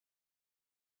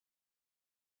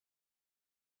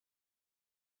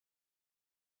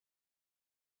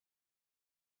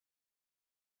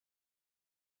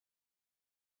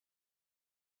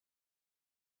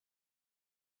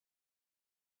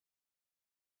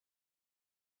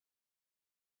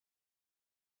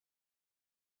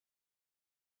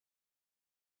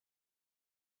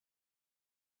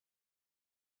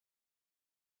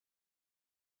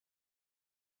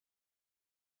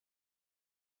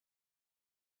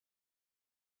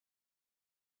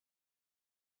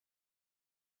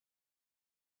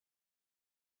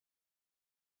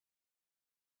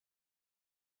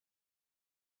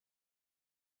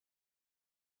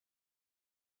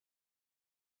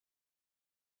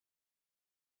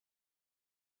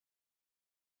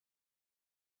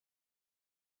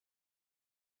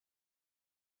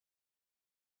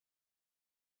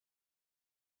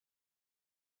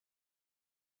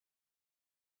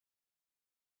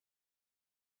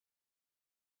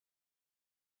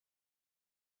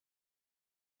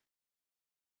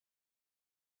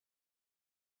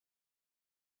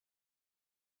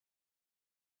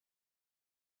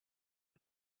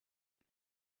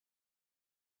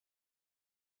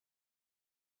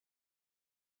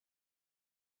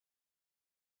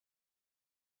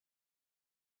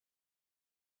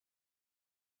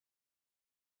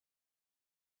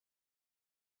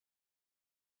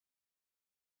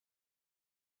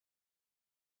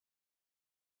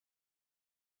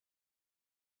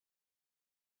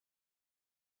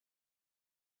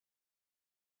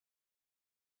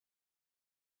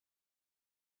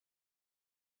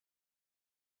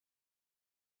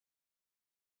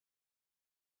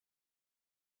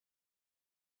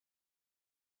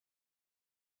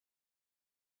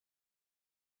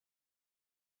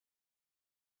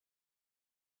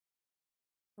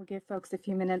We'll give folks a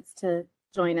few minutes to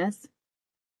join us.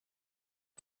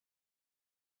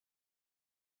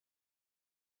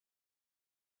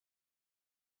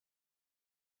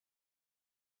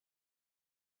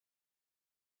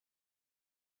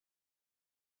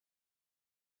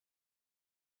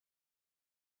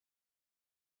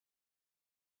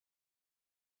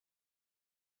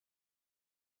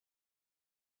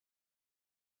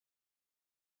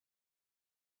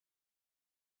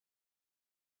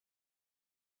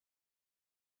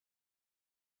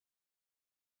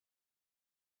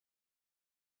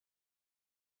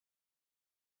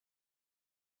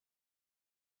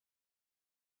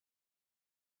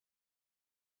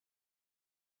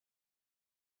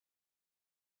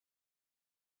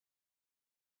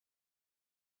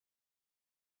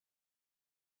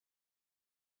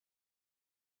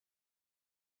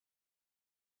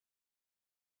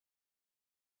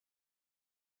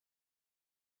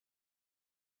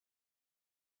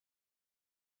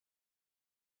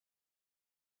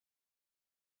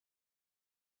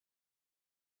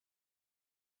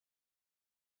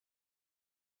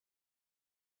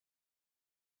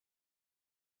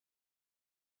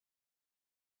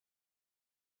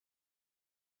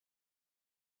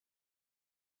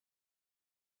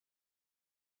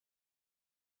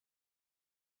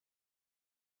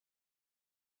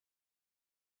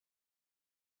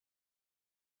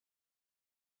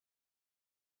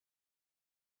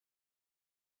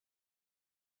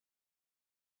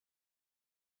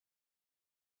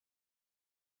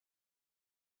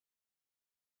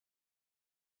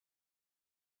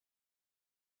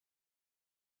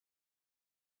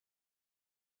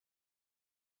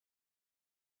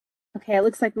 Okay, it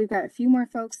looks like we've got a few more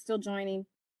folks still joining.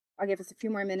 I'll give us a few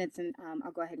more minutes and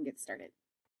I'll go ahead and get started.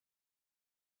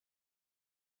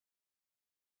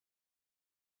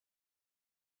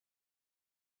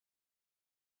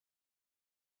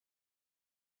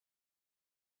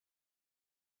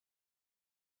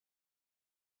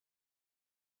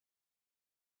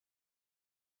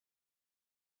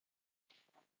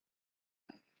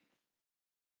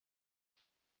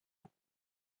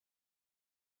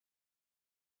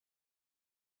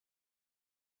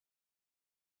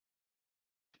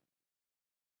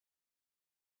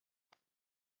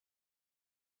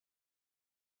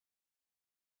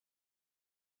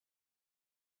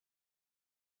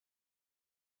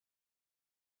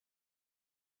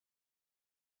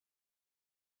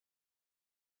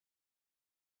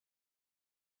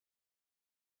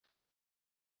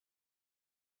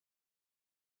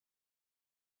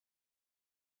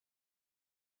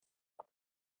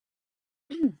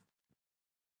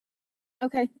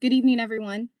 Okay, good evening,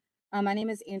 everyone. My name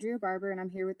is Andrea Barber, and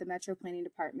I'm here with the Metro Planning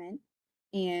Department.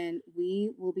 And we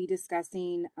will be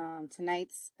discussing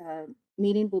tonight's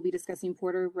meeting. We'll be discussing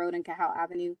Porter Road and Cahal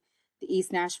Avenue, the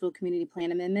East Nashville Community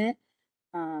Plan Amendment.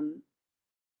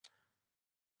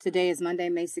 Today is Monday,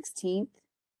 May 16th.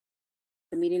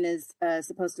 The meeting is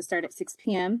supposed to start at 6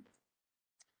 p.m.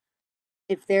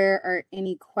 If there are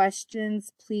any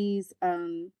questions, please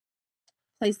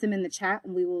place them in the chat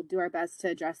and we will do our best to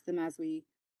address them as we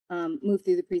move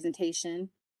through the presentation.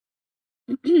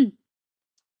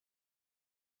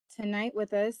 Tonight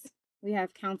with us, we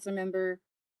have Councilmember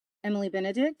Emily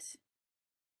Benedict,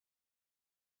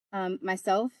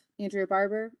 myself, Andrea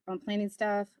Barber, on planning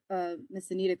staff,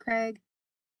 Miss Anita Craig,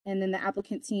 and then the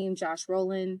applicant team, Josh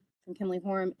Rowland from Kimley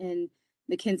Horham and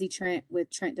Mackenzie Trent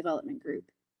with Trent Development Group.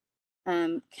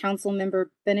 Councilmember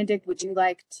Benedict, would you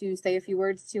like to say a few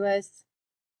words to us?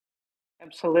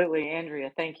 Absolutely,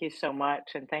 Andrea. Thank you so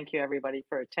much. And thank you everybody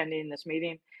for attending this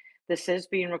meeting. This is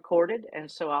being recorded, and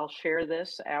so I'll share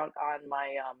this out on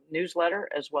my newsletter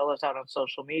as well as out on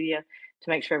social media to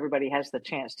make sure everybody has the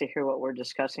chance to hear what we're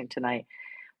discussing tonight.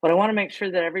 What I want to make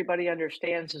sure that everybody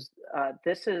understands is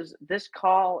this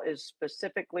call is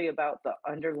specifically about the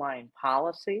underlying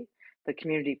policy, the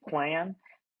community plan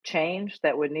change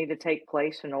that would need to take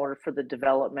place in order for the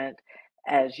development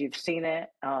as you've seen it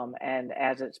and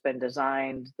as it's been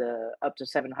designed, the up to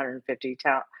 750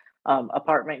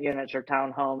 apartment units or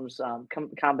townhomes,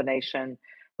 combination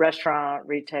restaurant,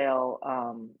 retail,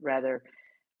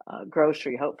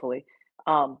 grocery, hopefully.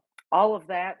 All of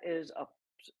that is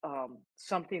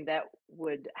something that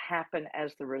would happen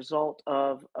as the result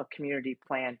of a community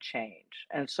plan change.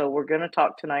 And so we're going to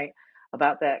talk tonight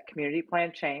about that community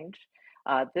plan change.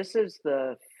 This is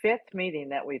the 5th meeting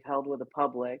that we've held with the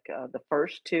public. The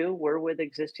first 2 were with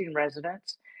existing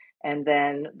residents, and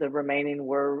then the remaining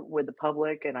were with the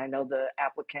public. And I know the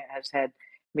applicant has had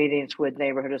meetings with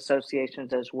neighborhood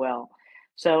associations as well.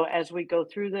 So as we go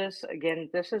through this, again,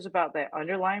 this is about the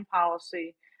underlying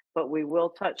policy, but we will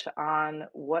touch on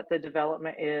what the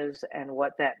development is and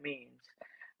what that means.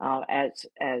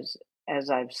 As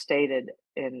I've stated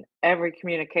in every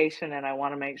communication, and I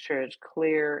want to make sure it's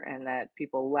clear and that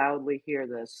people loudly hear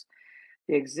this.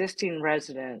 The existing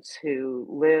residents who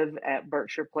live at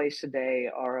Berkshire Place today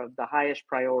are of the highest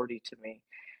priority to me.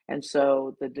 And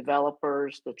so the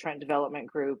developers, the Trent Development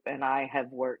Group, and I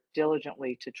have worked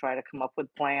diligently to try to come up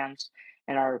with plans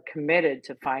and are committed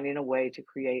to finding a way to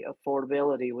create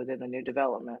affordability within the new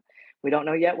development. We don't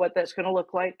know yet what that's going to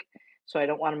look like, so I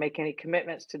don't want to make any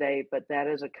commitments today, but that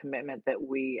is a commitment that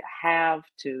we have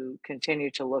to continue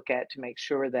to look at to make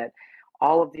sure that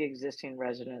all of the existing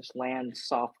residents land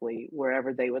softly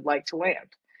wherever they would like to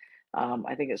land.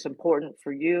 I think it's important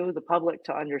for you, the public,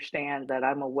 to understand that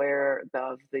I'm aware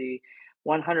of the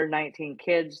 119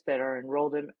 kids that are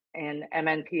enrolled in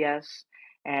MNPS.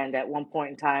 And at one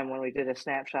point in time, when we did a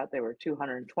snapshot, there were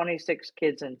 226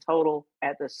 kids in total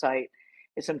at the site.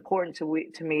 It's important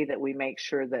to me that we make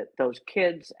sure that those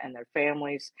kids and their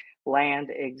families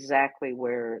land exactly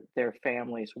where their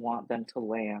families want them to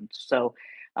land. So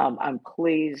I'm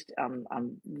pleased.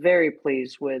 I'm very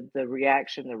pleased with the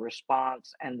reaction, the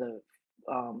response, and the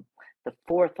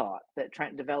forethought that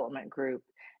Trent Development Group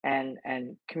and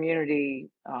community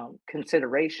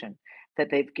consideration that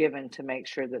they've given to make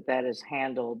sure that that is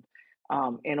handled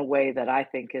in a way that I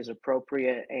think is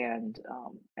appropriate and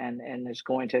is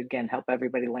going to again help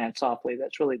everybody land softly.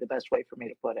 That's really the best way for me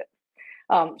to put it.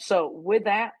 So with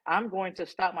that, I'm going to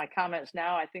stop my comments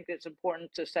now. I think it's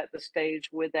important to set the stage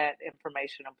with that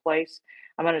information in place.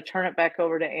 I'm going to turn it back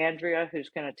over to Andrea, who's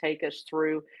going to take us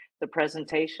through the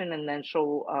presentation, and then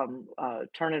she'll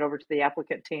turn it over to the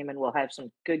applicant team, and we'll have some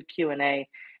good Q&A.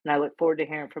 And I look forward to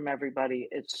hearing from everybody.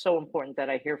 It's so important that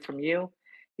I hear from you.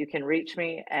 You can reach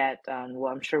me at,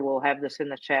 well, I'm sure we'll have this in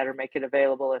the chat or make it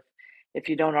available if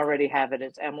you don't already have it.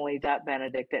 It's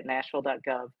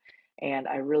emily.benedict@nashville.gov. And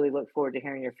I really look forward to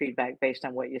hearing your feedback based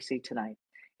on what you see tonight.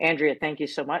 Andrea, thank you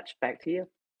so much. Back to you.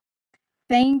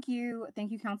 Thank you.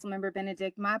 Thank you, Councilmember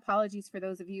Benedict. My apologies for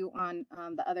those of you on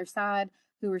the other side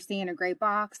who are seeing a gray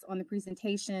box on the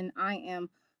presentation. I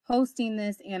am hosting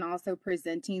this and also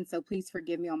presenting, so please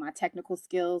forgive me on my technical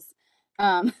skills.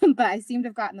 But I seem to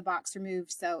have gotten the box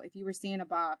removed. So if you were seeing a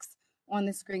box on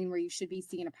the screen where you should be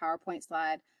seeing a PowerPoint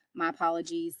slide, my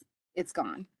apologies, it's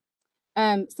gone.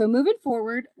 So moving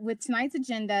forward with tonight's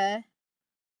agenda,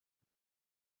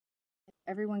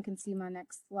 everyone can see my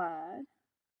next slide.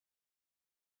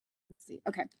 Let's see.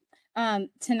 Okay.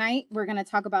 Tonight, we're going to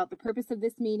talk about the purpose of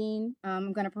this meeting.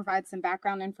 I'm going to provide some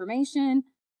background information.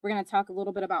 We're going to talk a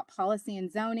little bit about policy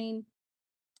and zoning,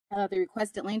 the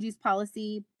requested land use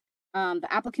policy, the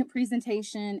applicant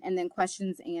presentation, and then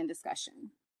questions and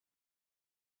discussion.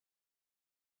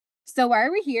 So why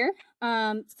are we here?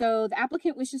 So the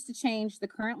applicant wishes to change the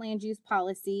current land use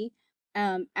policy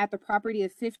at the property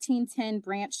of 1510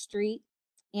 Branch Street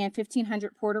and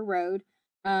 1500 Porter Road.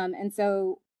 And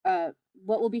so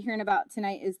what we'll be hearing about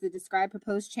tonight is the described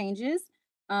proposed changes,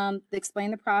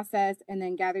 explain the process, and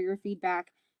then gather your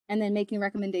feedback, and then making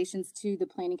recommendations to the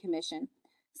Planning Commission.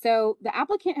 So the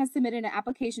applicant has submitted an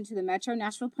application to the Metro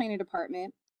Nashville Planning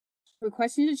Department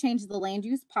requesting to change the land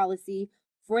use policy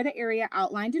for the area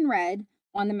outlined in red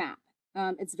on the map.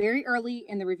 It's very early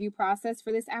in the review process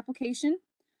for this application.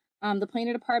 The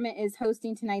Planning Department is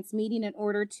hosting tonight's meeting in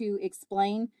order to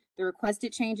explain the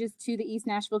requested changes to the East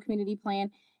Nashville Community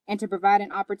Plan and to provide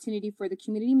an opportunity for the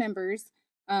community members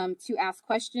to ask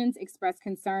questions, express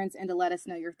concerns, and to let us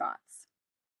know your thoughts.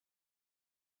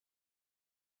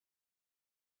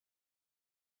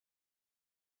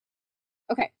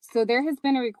 Okay, so there has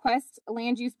been a request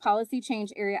land use policy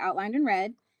change area outlined in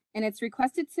red, and it's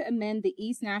requested to amend the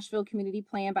East Nashville Community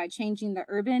Plan by changing the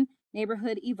urban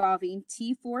neighborhood evolving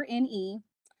T4NE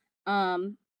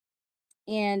and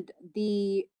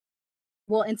to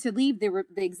leave the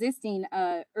existing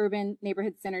urban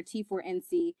neighborhood center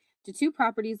T4NC to two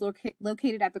properties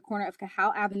located at the corner of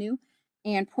Cahal Avenue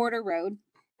and Porter Road.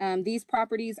 These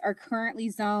properties are currently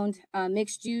zoned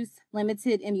mixed use,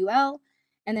 limited MUL,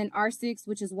 and then R6,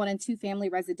 which is 1 and 2 family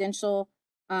residential,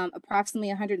 approximately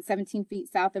 117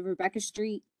 feet south of Rebecca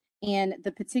Street. And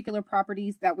the particular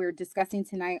properties that we're discussing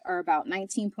tonight are about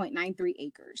 19.93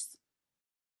 acres.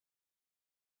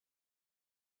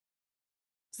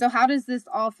 So how does this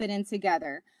all fit in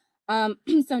together?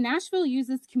 So Nashville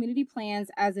uses community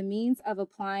plans as a means of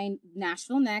applying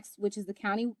Nashville Next, which is the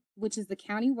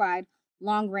county-wide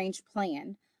long-range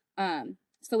plan.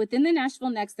 So within the Nashville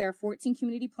Next, there are 14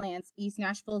 community plans. East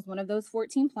Nashville is one of those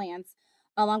 14 plans,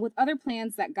 along with other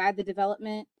plans that guide the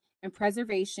development and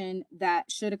preservation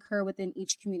that should occur within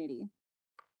each community.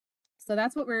 So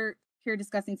that's what we're here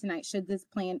discussing tonight. Should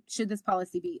this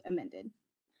policy be amended?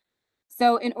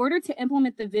 So in order to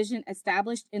implement the vision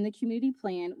established in the community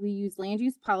plan, we use land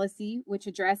use policy, which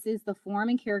addresses the form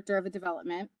and character of a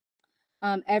development.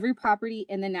 Every property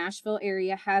in the Nashville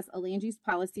area has a land use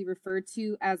policy referred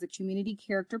to as a community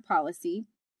character policy.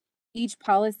 Each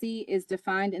policy is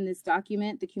defined in this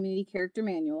document, the Community Character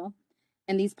Manual,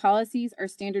 and these policies are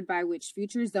standard by which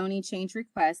future zoning change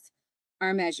requests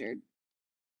are measured.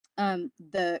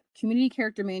 The Community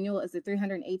Character Manual is a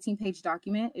 318-page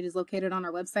document. It is located on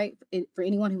our website for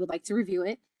anyone who would like to review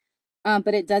it.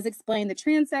 But it does explain the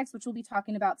transects, which we'll be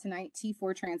talking about tonight,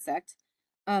 T4 transect,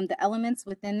 the elements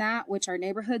within that, which are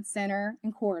neighborhood, center,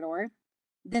 and corridor,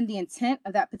 then the intent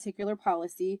of that particular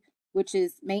policy, which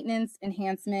is maintenance,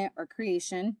 enhancement, or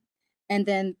creation, and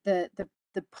then the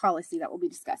policy that we'll be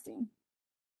discussing.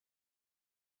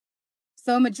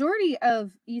 So a majority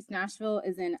of East Nashville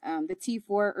is in the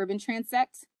T4 urban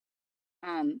transect,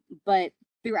 but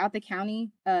throughout the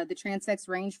county, the transects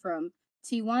range from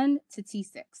T1 to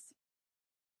T6.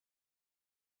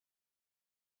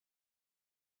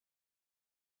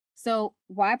 So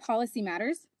why policy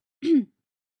matters?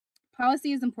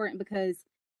 Policy is important because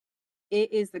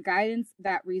it is the guidance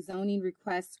that rezoning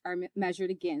requests are measured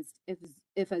against.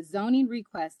 If a zoning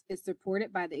request is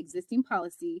supported by the existing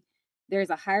policy, there is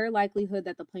a higher likelihood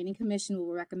that the Planning Commission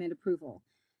will recommend approval.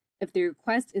 If the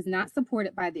request is not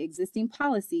supported by the existing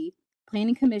policy,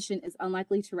 Planning Commission is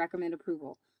unlikely to recommend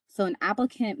approval. So an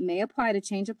applicant may apply to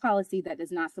change a policy that does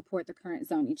not support the current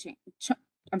zoning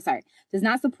does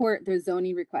not support their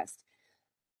zoning request.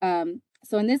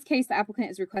 So in this case, the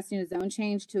applicant is requesting a zone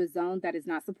change to a zone that is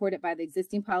not supported by the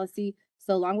existing policy.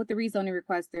 So along with the rezoning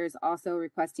request, there's also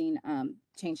requesting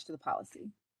change to the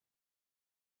policy.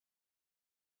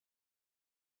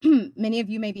 Many of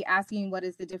you may be asking, what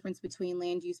is the difference between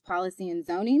land use policy and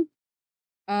zoning?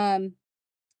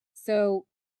 So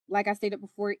like I stated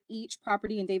before, each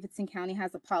property in Davidson County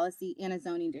has a policy and a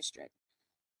zoning district.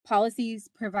 Policies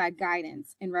provide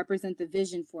guidance and represent the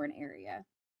vision for an area.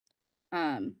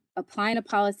 Applying a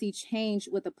policy change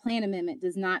with a plan amendment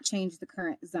does not change the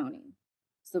current zoning.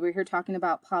 So we're here talking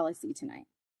about policy tonight.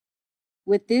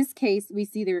 With this case, we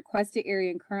see the requested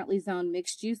area and currently zoned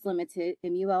mixed use limited,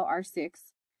 MUL R6.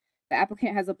 The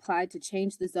applicant has applied to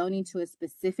change the zoning to a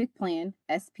specific plan,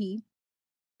 SP.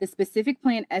 The specific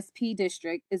plan SP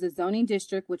district is a zoning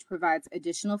district which provides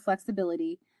additional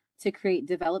flexibility to create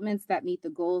developments that meet the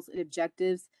goals and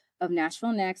objectives of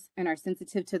Nashville Next and are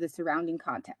sensitive to the surrounding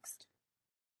context.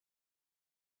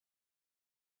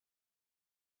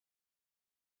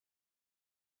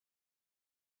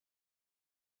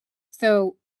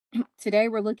 So today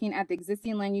we're looking at the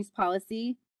existing land use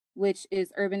policy, which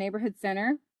is urban neighborhood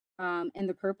center in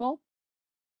the purple.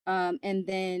 And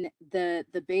then the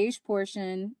beige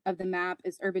portion of the map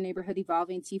is urban neighborhood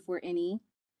evolving T4NE.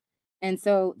 And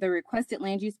so the requested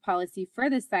land use policy for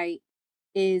the site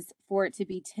is for it to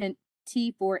be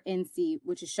T4NC,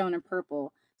 which is shown in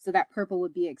purple. So that purple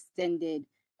would be extended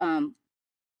to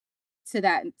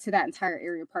that entire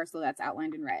area parcel that's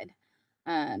outlined in red.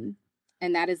 And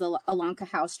that is along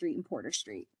Cahal Street and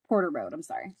Porter Road, I'm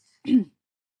sorry.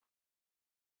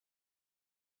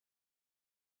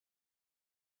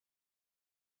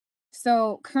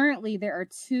 So currently there are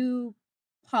two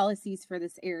policies for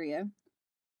this area.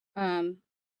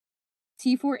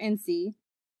 T4NC,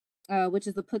 which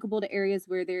is applicable to areas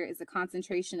where there is a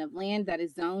concentration of land that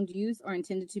is zoned, used, or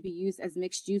intended to be used as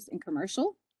mixed use and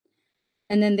commercial.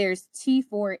 And then there's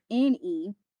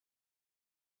T4NE,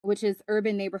 which is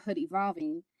urban neighborhood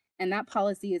evolving. And that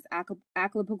policy is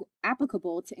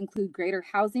applicable to include greater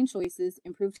housing choices,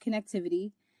 improved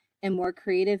connectivity, and more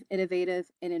creative,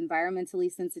 innovative, and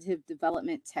environmentally sensitive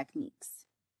development techniques.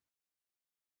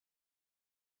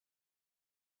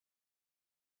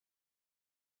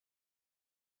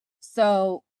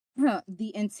 So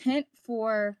the intent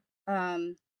for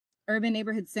urban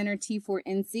neighborhood center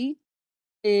T4NC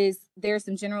is there are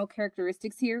some general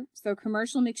characteristics here. So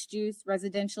commercial mixed use,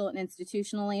 residential and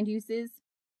institutional land uses,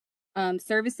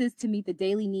 services to meet the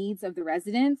daily needs of the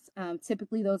residents.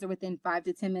 Typically those are within 5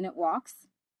 to 10 minute walks.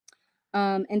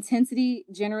 Intensity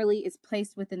generally is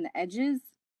placed within the edges.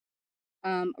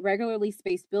 Regularly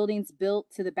spaced buildings built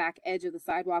to the back edge of the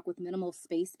sidewalk with minimal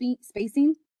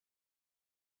spacing.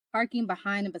 Parking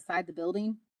behind and beside the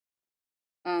building.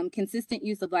 Consistent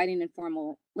use of lighting and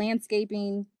formal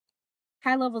landscaping.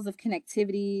 High levels of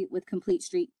connectivity with complete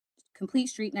street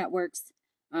networks.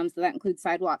 So that includes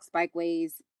sidewalks,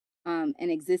 bikeways, and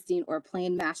existing or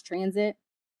planned mass transit.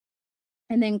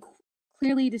 And then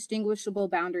clearly distinguishable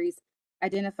boundaries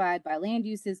identified by land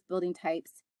uses, building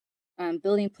types,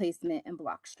 building placement, and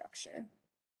block structure.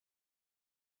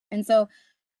 And so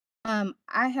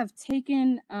I have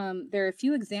taken, there are a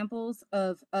few examples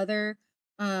of other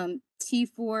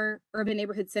T4 urban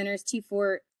neighborhood centers,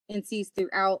 T4 NCs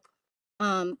throughout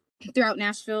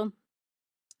Nashville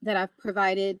that I've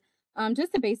provided.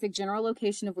 Just a basic general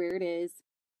location of where it is,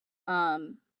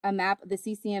 a map, the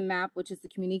CCM map, which is the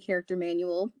community character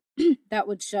manual that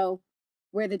would show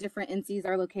where the different NCs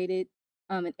are located,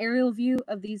 an aerial view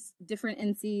of these different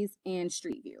NCs, and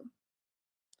street view.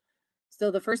 So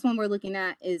the first one we're looking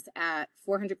at is at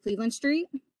 400 Cleveland Street.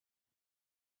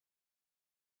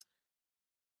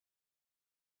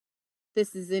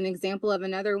 This is an example of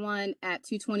another one at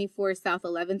 224 South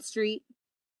 11th Street.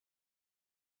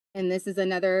 And this is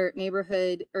another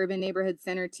neighborhood, urban neighborhood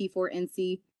center, T4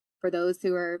 NC, for those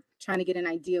who are trying to get an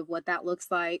idea of what that looks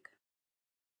like.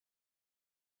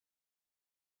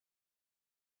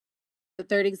 The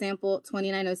third example,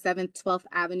 2907 12th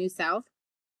Avenue South.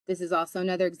 This is also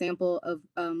another example of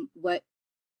what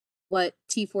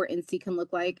T4 NC can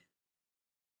look like.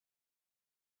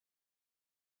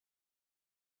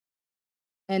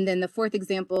 And then the fourth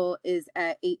example is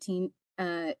at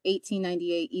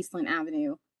 1898 Eastland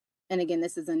Avenue. And again,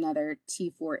 this is another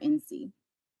T4 NC.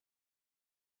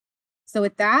 So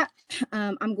with that,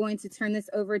 I'm going to turn this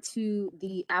over to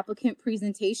the applicant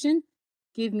presentation.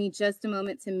 Give me just a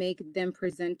moment to make them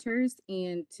presenters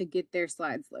and to get their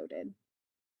slides loaded.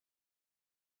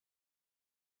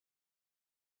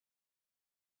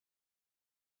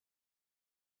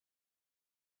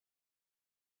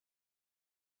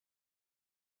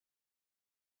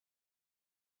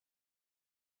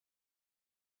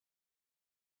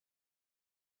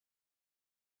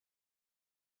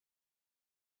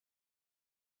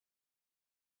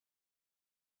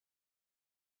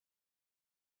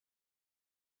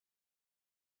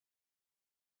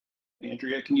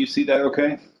 Andrea, can you see that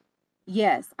okay?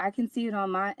 Yes, I can see it on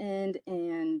my end,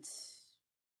 and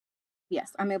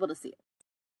yes, I'm able to see it.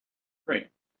 Great.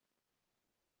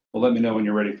 Well, let me know when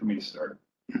you're ready for me to start.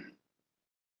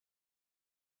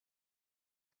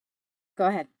 Go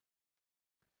ahead.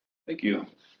 Thank you.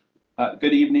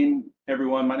 Good evening,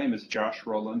 everyone. My name is Josh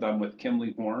Rowland. I'm with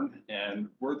Kimley Horn, and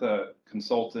we're the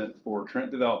consultant for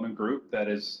Trent Development Group that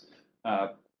is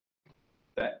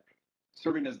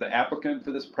serving as the applicant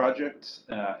for this project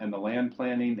and the land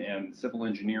planning and civil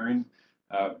engineering.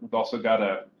 We've also got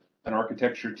an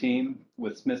architecture team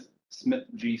with Smith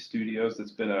G Studios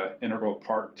that's been an integral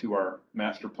part to our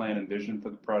master plan and vision for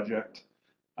the project.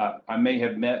 I may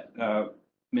have met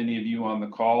many of you on the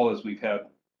call as we've had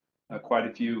quite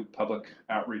a few public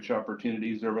outreach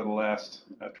opportunities over the last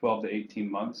 12 to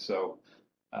 18 months. So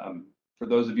for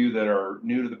those of you that are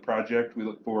new to the project, we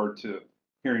look forward to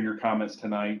hearing your comments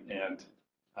tonight and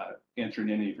answering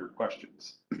any of your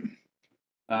questions.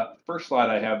 First slide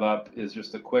I have up is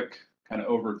just a quick kind of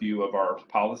overview of our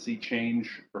policy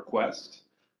change request.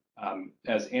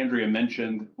 As Andrea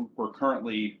mentioned, we're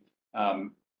currently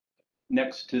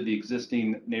next to the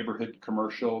existing neighborhood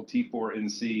commercial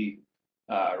T4NC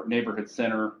neighborhood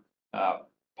center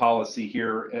policy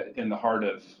here in the heart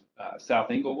of South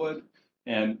Inglewood.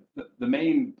 And the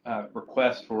main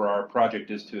request for our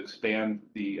project is to expand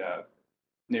the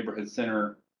neighborhood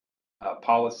center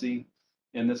policy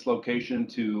in this location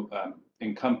to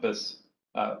encompass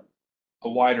a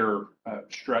wider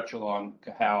stretch along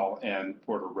Cahal and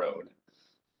Porter Road.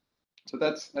 So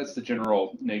that's the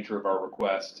general nature of our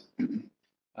request.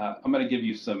 I'm going to give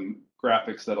you some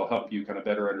graphics that'll help you kind of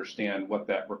better understand what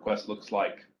that request looks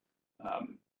like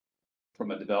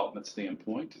from a development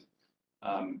standpoint.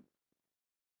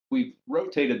 We've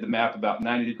rotated the map about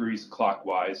 90 degrees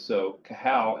clockwise. So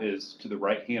Cahal is to the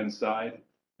right-hand side,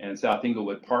 and South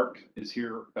Inglewood Park is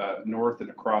here north and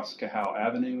across Cahal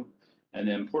Avenue. And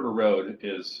then Porter Road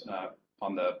is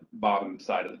on the bottom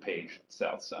side of the page,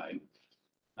 south side.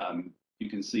 You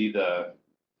can see the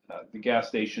gas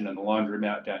station and the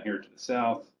laundromat down here to the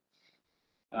south.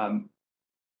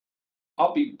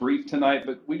 I'll be brief tonight,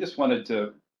 but we just wanted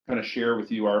to kind of share with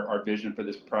you our vision for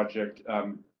this project.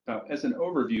 As an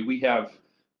overview, we have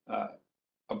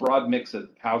a broad mix of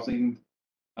housing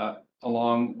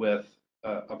along with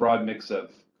a broad mix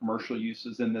of commercial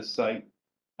uses in this site.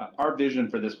 Our vision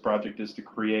for this project is to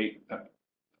create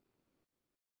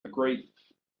a great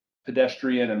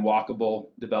pedestrian and walkable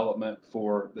development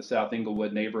for the South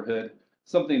Inglewood neighborhood,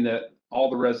 something that all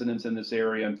the residents in this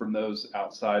area and from those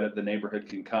outside of the neighborhood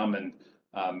can come and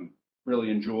really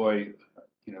enjoy,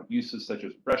 uses such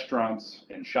as restaurants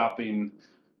and shopping.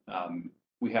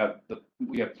 We have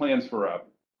plans for a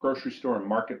grocery store and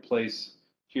marketplace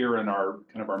here in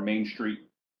our main street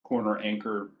corner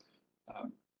anchor.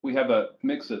 We have a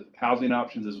mix of housing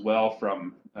options as well,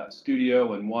 from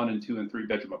studio and 1 and 2 and 3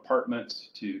 bedroom apartments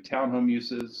to townhome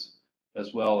uses,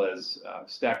 as well as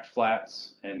stacked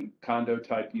flats and condo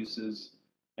type uses.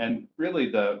 And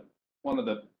really one of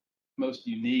the most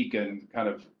unique and kind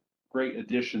of great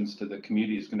additions to the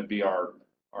community is going to be our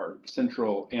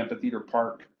central amphitheater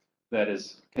park that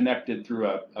is connected through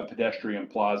a pedestrian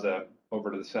plaza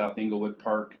over to the South Inglewood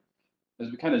Park.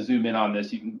 As we kind of zoom in on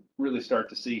this, you can really start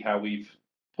to see how we've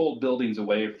pulled buildings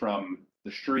away from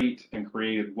the street and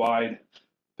created wide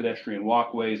pedestrian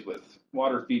walkways with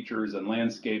water features and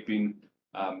landscaping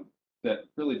that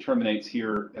really terminates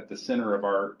here at the center of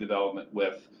our development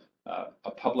with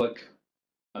a public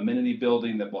amenity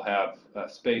building that will have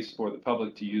space for the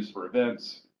public to use for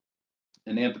events,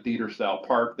 an amphitheater style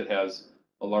park that has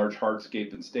a large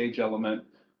hardscape and stage element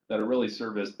that will really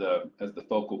serve as the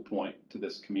focal point to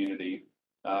this community,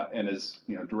 and is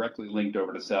directly linked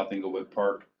over to South Inglewood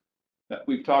Park.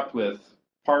 We've talked with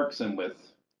Parks and with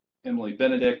Emily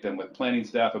Benedict and with planning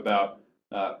staff about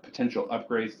potential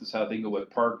upgrades to South Inglewood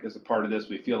Park as a part of this.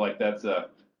 We feel like that's a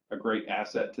great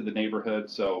asset to the neighborhood.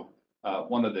 So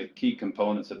one of the key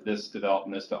components of this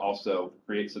development is to also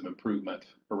create some improvement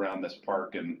around this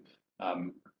park and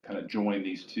kind of join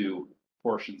these two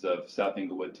portions of South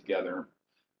Inglewood together.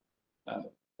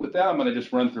 With that, I'm going to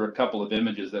just run through a couple of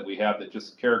images that we have that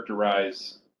just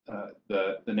characterize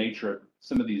the nature of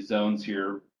some of these zones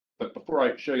here. But before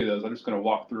I show you those, I'm just going to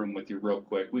walk through them with you real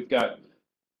quick. We've got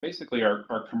basically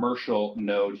our commercial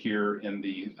node here in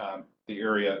the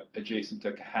area adjacent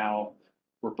to Cahal.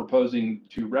 We're proposing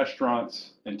 2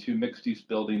 restaurants and 2 mixed-use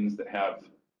buildings that have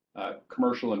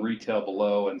commercial and retail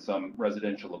below and some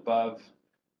residential above.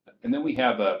 And then we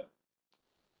have a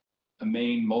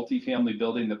main multifamily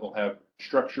building that will have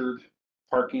structured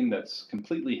parking that's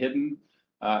completely hidden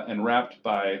and wrapped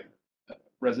by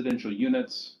residential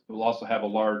units. It will also have a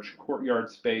large courtyard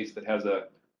space that has a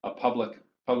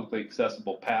publicly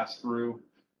accessible pass-through.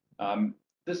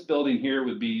 This building here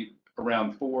would be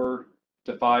around 4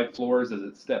 to 5 floors as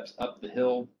it steps up the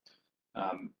hill.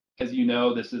 As you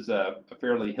know, this is a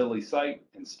fairly hilly site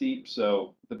and steep,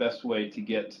 so the best way to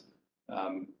get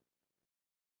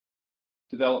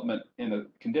development in a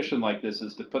condition like this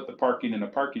is to put the parking in a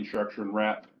parking structure and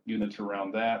wrap units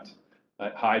around that.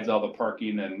 It hides all the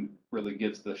parking and really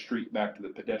gives the street back to the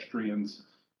pedestrians.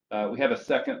 We have a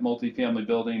second multifamily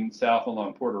building south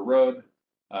along Porter Road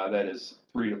that is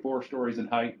 3 to 4 stories in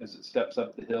height as it steps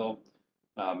up the hill.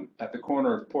 At the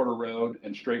corner of Porter Road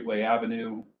and Straightway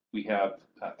Avenue, we have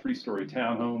 3-story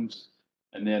townhomes.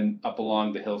 And then up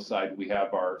along the hillside, we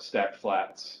have our stacked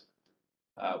flats,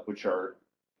 which are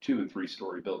 2 and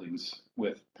 3-story buildings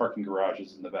with parking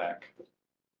garages in the back.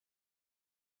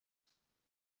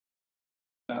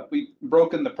 We've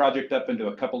broken the project up into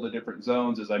a couple of different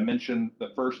zones. As I mentioned,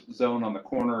 the first zone on the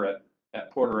corner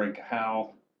at Porter and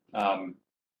Cahal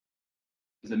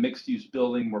is a mixed-use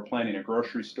building. We're planning a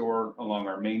grocery store along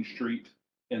our main street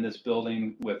in this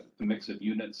building with a mix of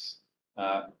units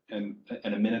and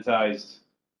an amenitized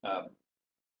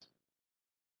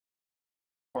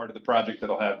part of the project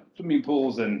that'll have swimming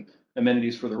pools and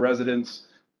amenities for the residents.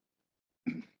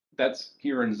 That's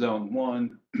here in Zone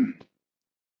 1.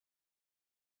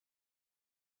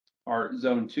 Our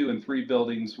Zone 2 and 3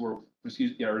 buildings were,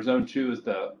 our Zone 2 is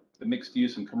the mixed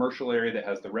use and commercial area that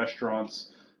has the restaurants.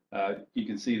 You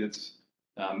can see that's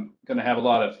going to have a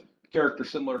lot of character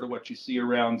similar to what you see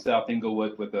around South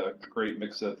Inglewood, with a great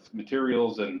mix of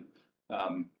materials and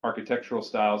architectural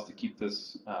styles to keep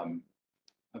this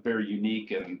a very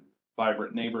unique and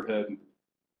vibrant neighborhood.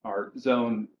 Our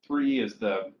Zone 3 is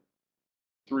the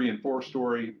 3 and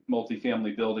 4-story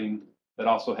multifamily building that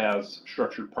also has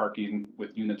structured parking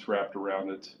with units wrapped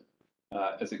around it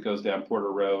as it goes down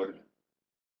Porter Road.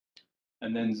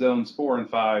 And then Zones 4 and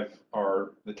 5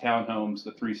 are the townhomes,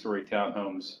 the 3-story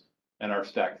townhomes, and our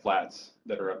stacked flats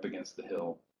that are up against the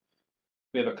hill.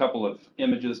 We have a couple of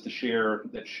images to share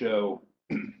that show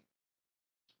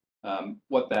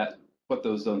what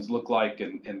those zones look like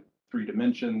in 3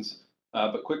 dimensions.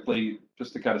 But quickly,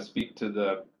 just to kind of speak to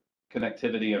the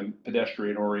connectivity and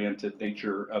pedestrian-oriented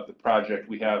nature of the project,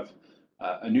 we have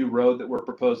a new road that we're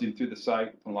proposing through the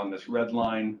site along this red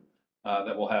line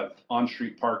that will have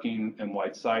on-street parking and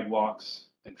wide sidewalks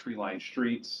and tree-lined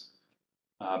streets.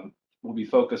 We'll be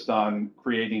focused on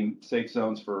creating safe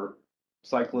zones for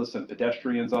cyclists and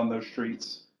pedestrians on those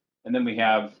streets. And then we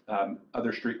have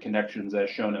other street connections as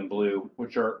shown in blue,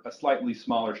 which are a slightly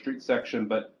smaller street section,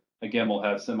 but again, will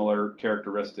have similar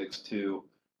characteristics to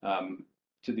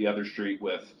the other street,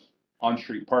 with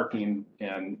on-street parking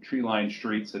and tree-lined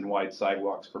streets and wide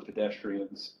sidewalks for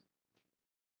pedestrians.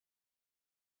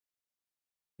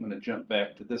 I'm going to jump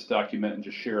back to this document and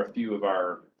just share a few of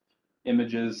our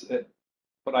images.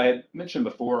 What I had mentioned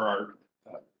before,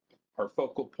 our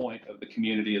focal point of the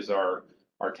community is our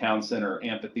town center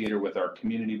amphitheater with our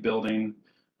community building.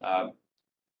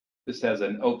 This has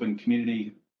an open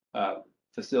community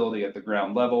facility at the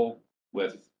ground level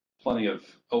with plenty of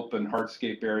open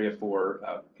hardscape area for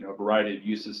a variety of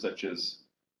uses such as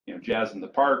jazz in the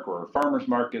park or farmers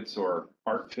markets or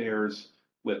art fairs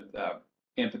with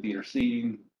amphitheater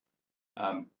seating.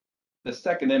 The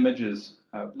second image is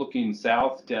looking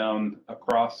south down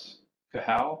across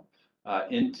Cahal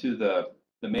into the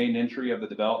main entry of the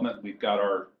development. We've got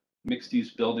our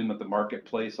mixed-use building with the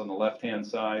marketplace on the left-hand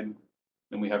side,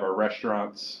 and we have our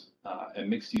restaurants and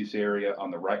mixed-use area on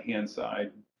the right-hand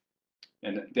side.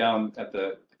 And down at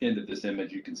the end of this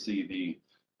image, you can see the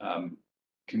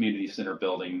community center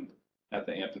building at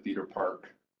the amphitheater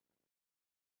park.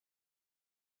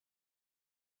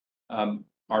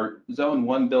 Our Zone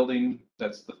 1 building,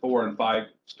 that's the 4- and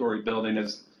 5-story building,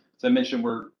 as I mentioned,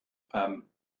 we're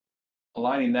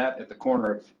aligning that at the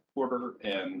corner of Porter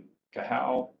and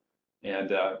Cahal.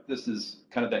 And this is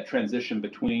kind of that transition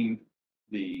between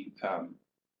the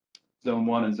Zone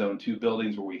 1 and Zone 2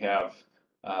 buildings where we have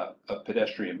a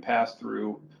pedestrian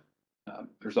pass-through.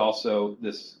 There's also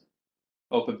this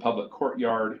open public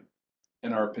courtyard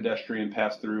in our pedestrian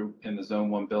pass-through in the Zone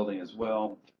 1 building as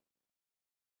well.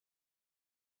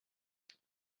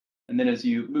 And then as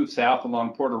you move south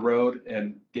along Porter Road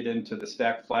and get into the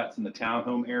stacked flats in the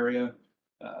townhome area,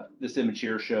 this image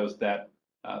here shows that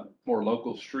more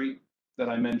local street that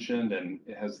I mentioned, and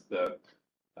it has the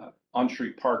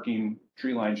on-street parking,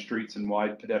 tree-lined streets, and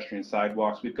wide pedestrian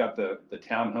sidewalks. We've got the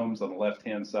townhomes on the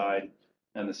left-hand side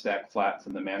and the stacked flats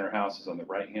and the manor houses on the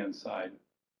right-hand side.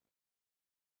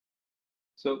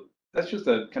 So that's just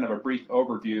a kind of a brief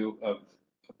overview of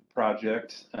the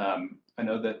project. I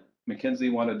know that Mackenzie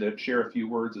wanted to share a few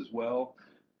words as well,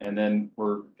 and then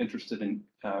we're interested in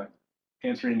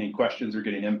answering any questions or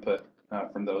getting input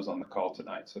from those on the call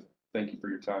tonight. So thank you for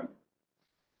your time.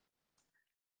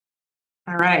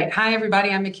 All right. Hi,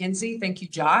 everybody. I'm Mackenzie. Thank you,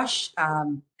 Josh,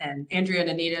 and Andrea and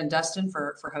Anita and Dustin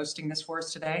for hosting this for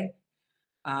us today.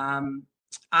 I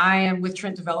am with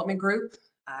Trent Development Group.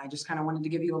 I just kind of wanted to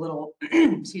give you a little,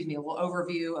 excuse me, a little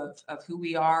overview of who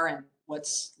we are and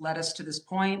what's led us to this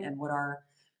point and what our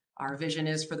vision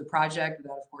is for the project,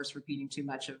 without, of course, repeating too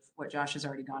much of what Josh has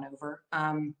already gone over.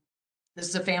 This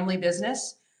is a family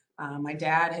business. My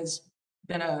dad has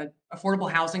been an affordable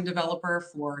housing developer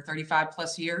for 35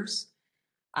 plus years.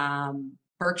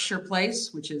 Berkshire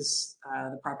Place, which is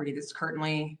the property that's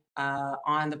currently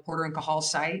on the Porter and Cahal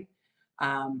site.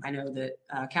 I know that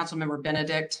Councilmember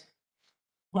Benedict,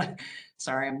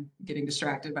 sorry, I'm getting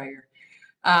distracted by your,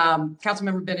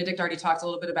 Councilmember Benedict already talked a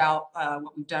little bit about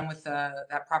what we've done with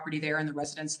that property there and the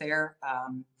residents there.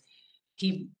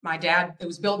 My dad, it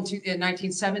was built in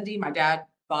 1970. My dad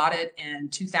bought it in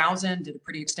 2000, did a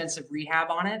pretty extensive rehab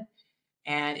on it.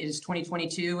 And it is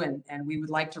 2022, and we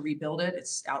would like to rebuild it.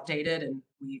 It's outdated, and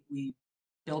we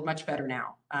build much better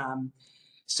now.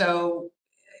 So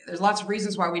there's lots of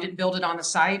reasons why we didn't build it on the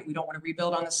site. We don't want to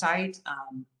rebuild on the site.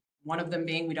 One of them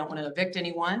being we don't want to evict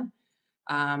anyone.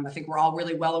 I think we're all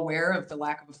really well aware of the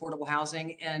lack of affordable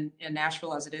housing in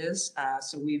Nashville as it is.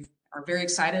 So we are very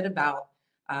excited about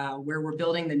where we're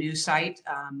building the new site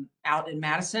out in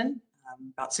Madison,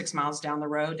 about 6 miles down the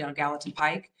road, down Gallatin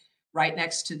Pike, right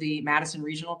next to the Madison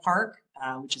Regional Park,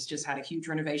 which has just had a huge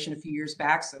renovation a few years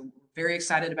back. So we're very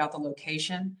excited about the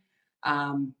location.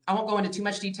 I won't go into too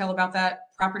much detail about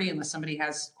that property unless somebody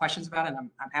has questions about it.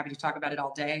 I'm happy to talk about it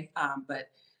all day.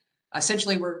 But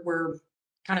essentially, we're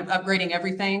kind of upgrading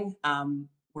everything.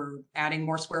 We're adding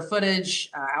more square footage,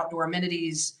 outdoor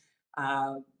amenities,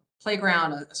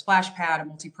 playground, a splash pad, a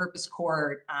multi-purpose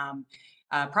court.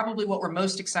 Probably what we're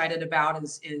most excited about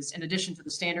is in addition to the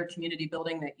standard community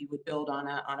building that you would build on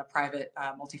a private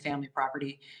multifamily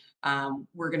property,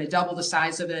 we're going to double the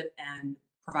size of it and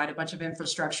provide a bunch of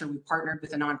infrastructure. We partnered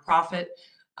with a nonprofit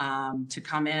to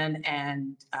come in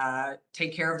and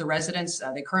take care of the residents.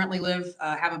 They currently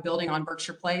have a building on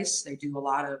Berkshire Place. They do a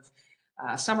lot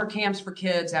of summer camps for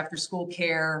kids, after school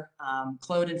care,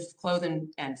 clothing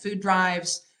and food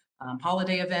drives,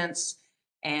 holiday events.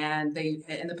 And they,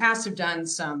 in the past, have done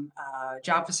some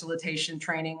job facilitation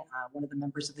training. One of the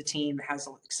members of the team has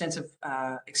extensive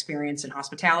experience in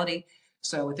hospitality.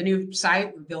 So with the new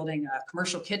site, we're building a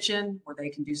commercial kitchen where they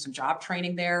can do some job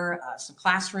training there, some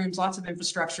classrooms, lots of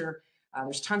infrastructure.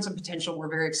 There's tons of potential. We're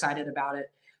very excited about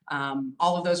it.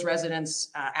 All of those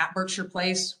residents at Berkshire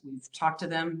Place, we've talked to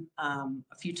them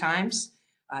a few times.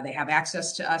 They have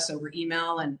access to us over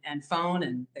email and phone,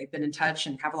 and they've been in touch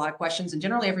and have a lot of questions. And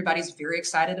generally, everybody's very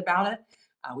excited about it.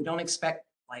 We don't expect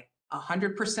like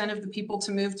 100% of the people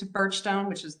to move to Birchstone,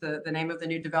 which is the name of the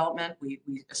new development. We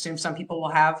assume some people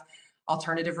will have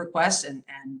alternative requests, and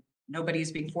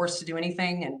nobody's being forced to do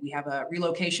anything. And we have a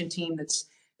relocation team that's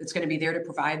going to be there to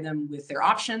provide them with their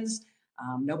options.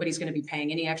 Nobody's going to be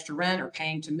paying any extra rent or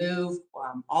paying to move.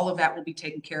 All of that will be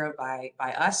taken care of by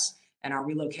us and our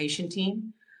relocation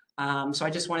team. So I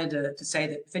just wanted to say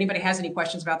that if anybody has any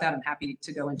questions about that, I'm happy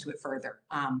to go into it further.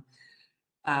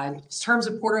 In terms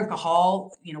of Porter and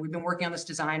Cahal, we've been working on this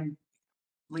design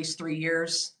at least 3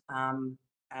 years.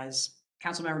 As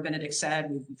Councilmember Benedict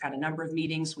said, we've had a number of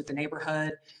meetings with the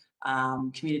neighborhood,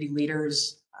 community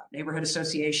leaders, neighborhood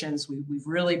associations. We've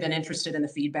really been interested in the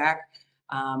feedback.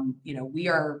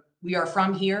 We are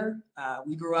from here.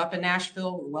 We grew up in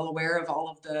Nashville. We're well aware of all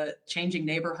of the changing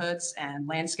neighborhoods and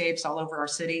landscapes all over our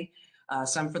city,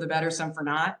 some for the better, some for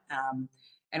not.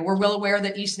 And we're well aware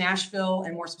that East Nashville,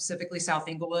 and more specifically South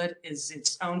Englewood, is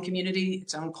its own community,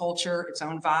 its own culture, its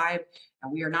own vibe.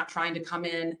 And we are not trying to come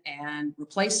in and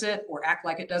replace it or act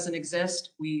like it doesn't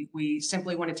exist. We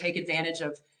simply want to take advantage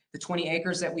of the 20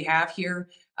 acres that we have here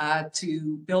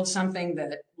to build something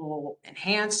that will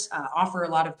enhance, offer a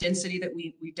lot of density that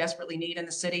we desperately need in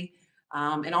the city,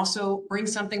 and also bring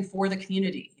something for the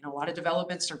community. A lot of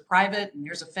developments are private and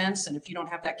there's a fence, and if you don't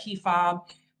have that key fob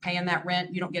paying that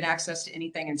rent, you don't get access to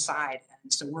anything inside.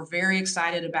 And so we're very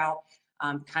excited about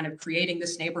kind of creating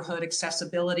this neighborhood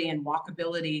accessibility and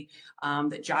walkability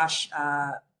that Josh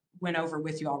went over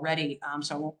with you already.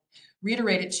 So I won't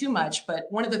reiterate it too much, but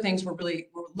one of the things we're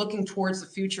looking towards the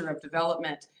future of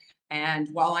development. And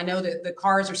while I know that the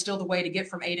cars are still the way to get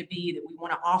from A to B, that we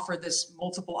want to offer this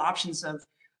multiple options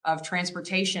of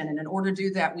transportation. And in order to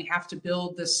do that, we have to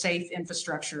build this safe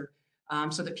infrastructure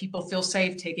so that people feel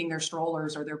safe taking their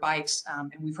strollers or their bikes.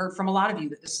 And we've heard from a lot of you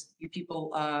that you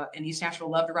people in East Nashville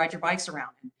love to ride your bikes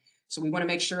around. And so we want to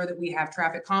make sure that we have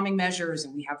traffic calming measures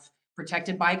and we have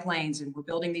protected bike lanes, and we're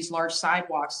building these large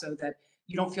sidewalks so that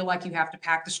you don't feel like you have to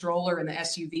pack the stroller and the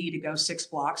SUV to go 6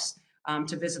 blocks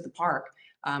to visit the park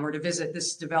or to visit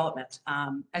this development.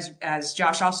 As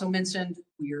Josh also mentioned,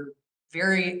 we're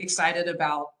very excited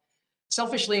about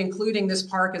selfishly including this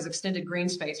park as extended green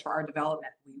space for our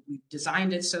development. We've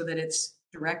designed it so that it's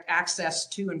direct access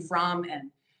to and from,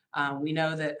 and we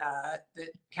know that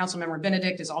Councilmember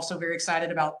Benedict is also very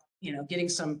excited about getting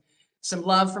some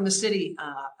love from the city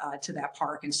to that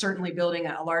park, and certainly building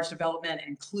a large development,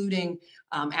 including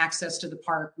access to the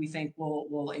park, we think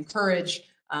will encourage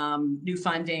new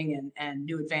funding and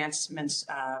new advancements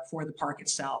for the park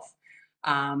itself.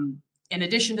 In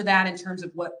addition to that, in terms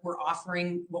of what we're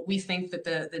offering, what we think that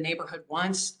the neighborhood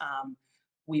wants,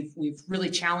 we've really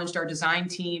challenged our design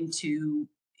team to,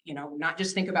 not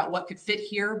just think about what could fit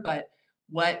here, but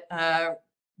what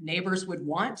neighbors would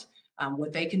want,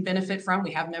 what they can benefit from.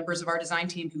 We have members of our design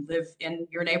team who live in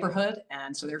your neighborhood,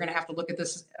 and so they're going to have to look at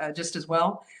this just as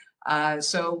well.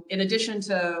 So in addition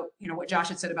to what Josh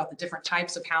had said about the different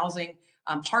types of housing,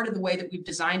 part of the way that we've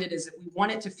designed it is that we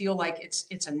want it to feel like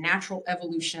it's a natural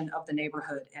evolution of the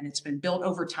neighborhood, and it's been built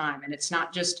over time, and it's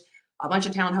not just a bunch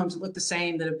of townhomes that look the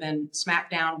same that have been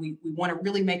smacked down. We want to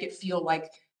really make it feel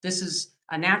like this is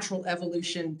a natural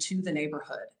evolution to the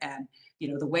neighborhood. And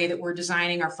the way that we're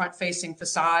designing our front-facing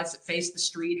facades that face the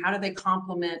street, how do they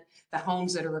complement the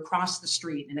homes that are across the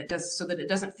street? And it does so that it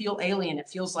doesn't feel alien. It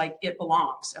feels like it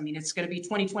belongs. I mean, it's going to be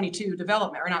 2022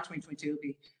 development, or not 2022, it'll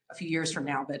be a few years from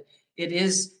now, but it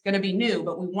is going to be new,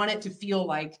 but we want it to feel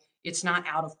like it's not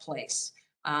out of place.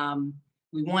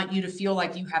 We want you to feel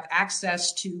like you have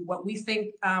access to what we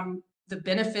think the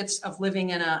benefits of living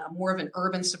in a more of an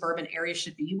urban suburban area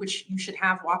should be, which you should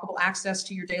have walkable access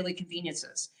to your daily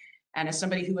conveniences. And as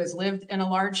somebody who has lived in a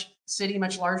large city,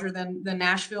 much larger than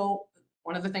Nashville,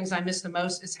 one of the things I miss the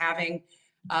most is having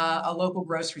a local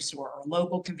grocery store or a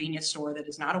local convenience store that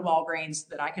is not a Walgreens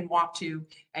that I can walk to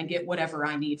and get whatever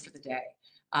I need for the day.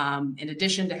 In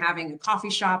addition to having a coffee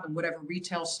shop and whatever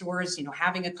retail stores,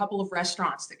 having a couple of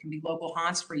restaurants that can be local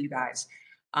haunts for you guys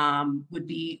would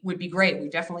be great. We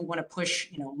definitely want to push,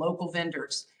 local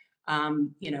vendors.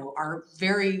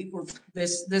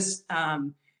 This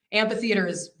amphitheater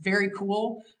is very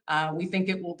cool. We think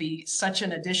it will be such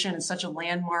an addition and such a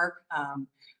landmark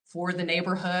for the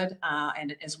neighborhood,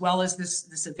 and as well as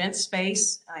this event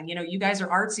space. You guys are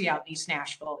artsy out in East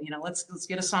Nashville. Let's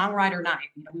get a songwriter night.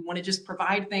 We want to just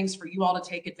provide things for you all to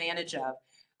take advantage of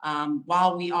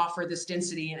while we offer this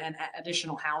density and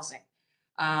additional housing.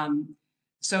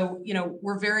 So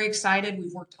we're very excited.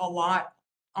 We've worked a lot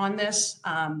on this.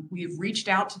 We've reached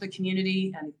out to the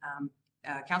community, and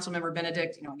Councilmember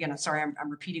Benedict, again, I'm sorry, I'm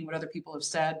repeating what other people have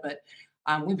said, but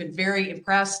we've been very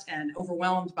impressed and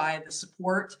overwhelmed by the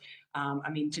support.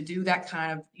 To do that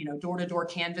kind of, door-to-door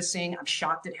canvassing, I'm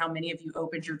shocked at how many of you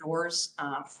opened your doors.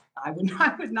 I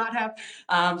would not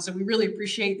have. So we really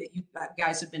appreciate that you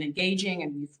guys have been engaging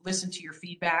and we've listened to your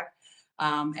feedback.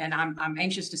 And I'm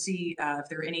anxious to see if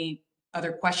there are any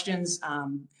other questions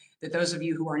that those of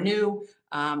you who are new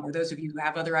or those of you who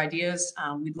have other ideas,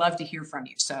 we'd love to hear from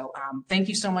you. So thank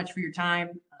you so much for your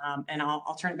time, and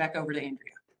I'll turn it back over to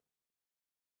Andrea.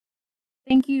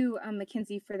 Thank you,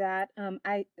 Mackenzie, for that.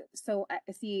 I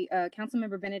see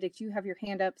Councilmember Benedict, you have your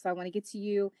hand up, so I want to get to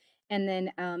you. And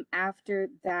then after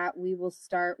that, we will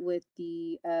start with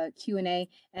the Q&A.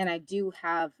 And I do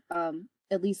have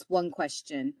at least one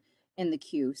question in the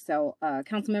queue. So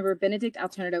Councilmember Benedict, I'll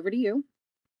turn it over to you.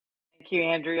 Thank you,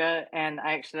 Andrea. And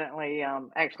I accidentally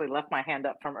actually left my hand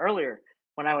up from earlier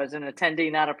when I was an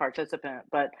attendee, not a participant.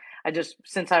 But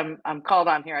since I'm called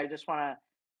on here, I just want to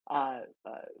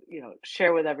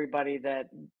share with everybody that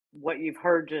what you've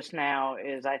heard just now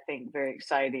is, I think, very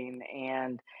exciting.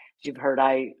 And as you've heard,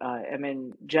 I am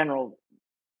in general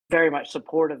very much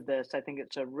support of this. I think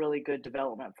it's a really good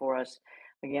development for us.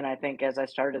 Again, I think as I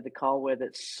started the call with,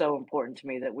 it's so important to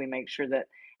me that we make sure that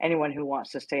anyone who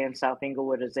wants to stay in South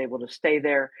Englewood is able to stay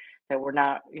there, that we're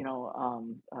not,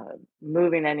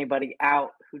 moving anybody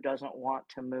out who doesn't want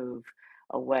to move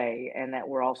away, and that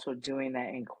we're also doing that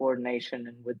in coordination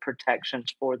and with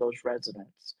protections for those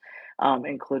residents,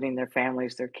 including their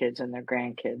families, their kids, and their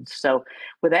grandkids. So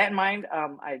with that in mind,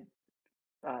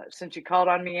 since you called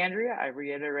on me, Andrea, I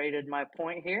reiterated my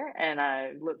point here, and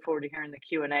I look forward to hearing the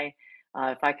Q&A.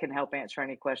 If I can help answer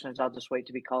any questions, I'll just wait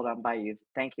to be called on by you.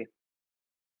 Thank you.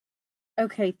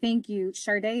 Okay, thank you.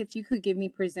 Sharday, if you could give me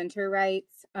presenter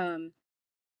rights.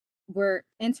 We're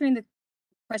entering the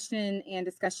question and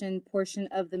discussion portion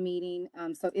of the meeting.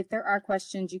 So if there are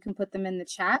questions, you can put them in the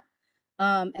chat.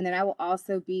 And then I will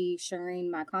also be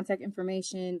sharing my contact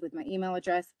information with my email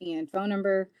address and phone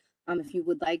number. If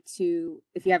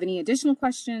you have any additional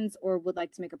questions or would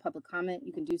like to make a public comment,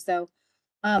 you can do so.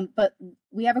 But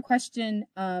we have a question,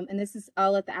 and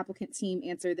I'll let the applicant team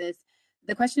answer this.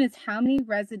 The question is, how many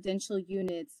residential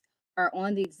units are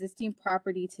on the existing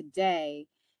property today,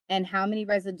 and how many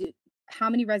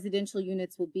residential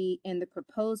units will be in the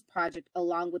proposed project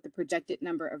along with the projected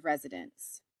number of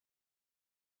residents?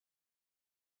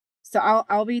 So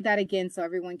I'll read that again so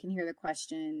everyone can hear the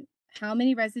question. How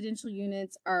many residential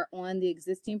units are on the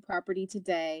existing property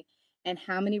today, and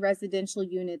how many residential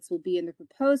units will be in the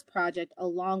proposed project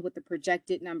along with the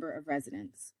projected number of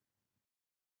residents?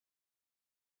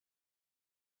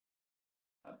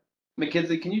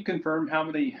 Mackenzie, can you confirm how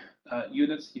many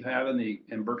units you have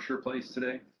in Berkshire Place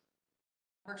today?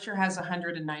 Berkshire has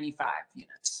 195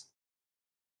 units.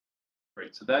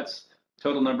 Great, so that's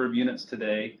total number of units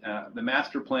today. The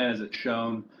master plan, as it's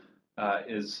shown,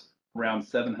 is around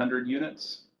 700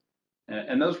 units.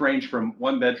 And those range from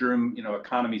one bedroom,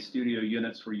 economy studio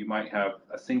units where you might have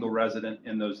a single resident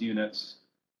in those units,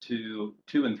 to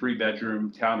 2 and 3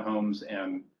 bedroom townhomes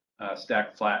and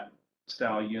stacked flat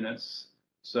style units.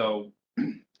 So,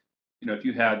 if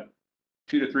you had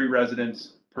 2 to 3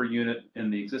 residents per unit in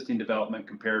the existing development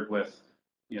compared with,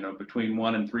 between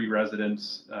 1 and 3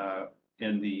 residents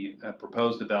in the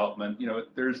proposed development,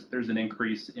 there's an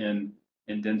increase in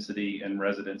density and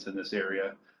residents in this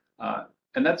area.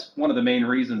 And that's one of the main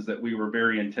reasons that we were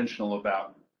very intentional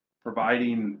about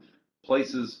providing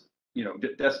places,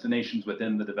 destinations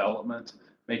within the development,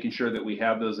 making sure that we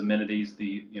have those amenities,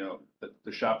 the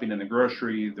shopping and the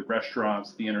grocery, the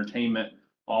restaurants, the entertainment,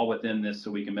 all within this,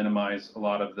 so we can minimize a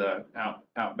lot of the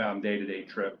outbound day-to-day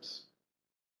trips.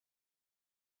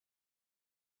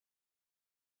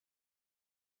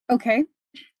 Okay,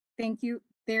 thank you.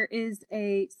 There is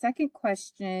a second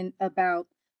question about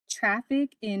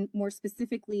traffic, and more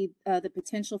specifically, the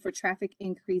potential for traffic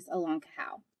increase along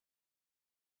Cahal.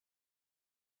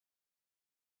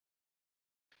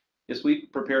 Yes, we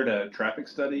prepared a traffic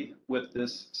study with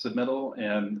this submittal,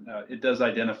 and it does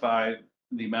identify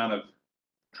the amount of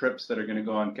trips that are going to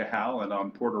go on Cahal and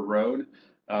on Porter Road.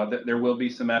 There will be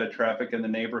some added traffic in the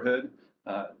neighborhood.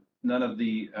 None of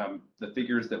the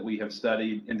figures that we have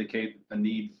studied indicate a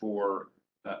need for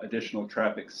additional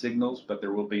traffic signals, but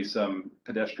there will be some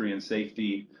pedestrian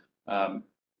safety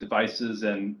devices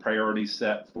and priorities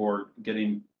set for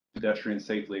getting pedestrians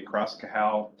safely across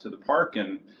Cahal to the park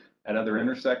and at other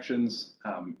intersections.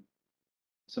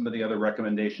 Some of the other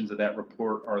recommendations of that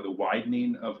report are the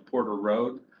widening of Porter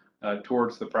Road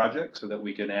towards the project, so that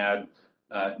we can add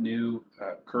new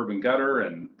curb and gutter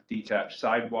and detached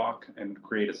sidewalk and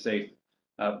create a safe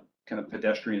kind of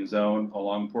pedestrian zone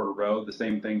along Porter Road. The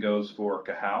same thing goes for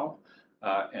Cahal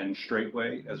and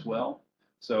Straightway as well.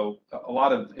 So a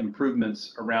lot of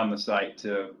improvements around the site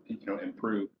to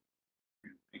improve.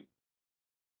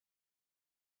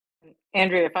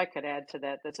 Andrea, if I could add to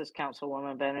that, this is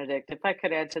Councilwoman Benedict. If I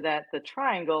could add to that, the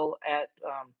triangle at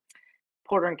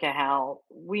Porter and Cahal,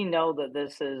 we know that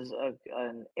this is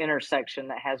an intersection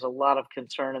that has a lot of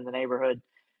concern in the neighborhood.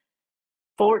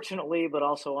 Fortunately, but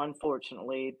also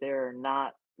unfortunately, there are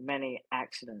not many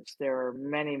accidents. There are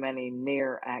many, many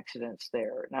near accidents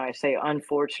there. Now, I say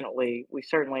unfortunately, we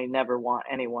certainly never want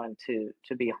anyone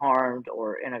to be harmed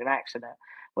or in an accident.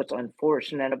 What's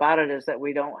unfortunate about it is that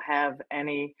we don't have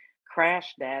any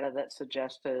crash data that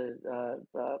suggests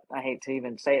I hate to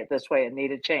even say it this way, a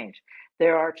needed change.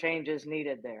 There are changes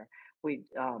needed there.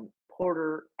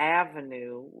 Porter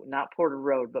Avenue, not Porter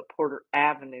Road, but Porter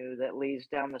Avenue that leads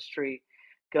down the street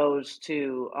goes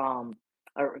to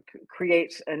or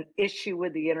creates an issue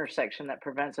with the intersection that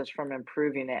prevents us from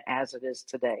improving it as it is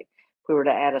today. If we were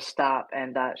to add a stop,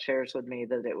 and Dot shares with me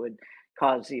that it would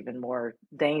cause even more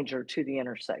danger to the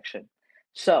intersection.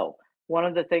 So one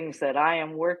of the things that I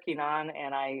am working on,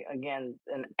 and again,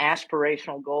 an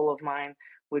aspirational goal of mine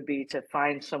would be to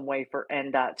find some way for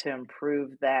NDOT to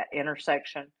improve that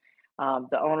intersection.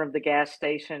 The owner of the gas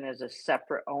station is a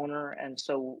separate owner, and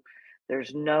so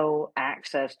there's no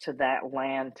access to that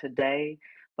land today,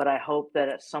 but I hope that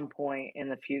at some point in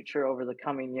the future over the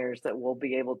coming years that we'll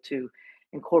be able to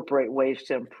incorporate ways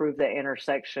to improve that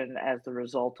intersection as the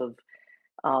result of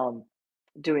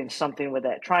doing something with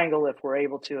that triangle if we're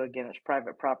able to. Again, it's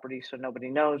private property, so nobody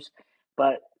knows,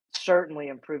 but certainly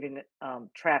improving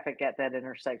traffic at that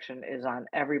intersection is on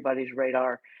everybody's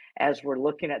radar. As we're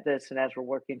looking at this and as we're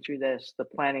working through this, the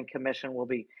Planning Commission will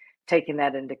be taking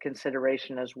that into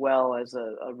consideration as well as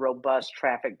a robust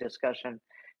traffic discussion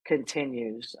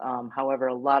continues. However,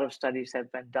 a lot of studies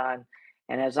have been done,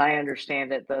 and as I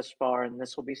understand it thus far, and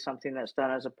this will be something that's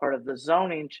done as a part of the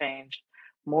zoning change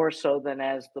more so than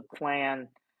as the plan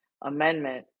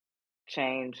amendment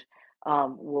change,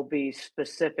 will be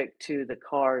specific to the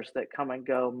cars that come and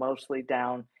go mostly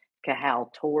down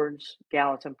Cahal towards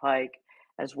Gallatin Pike,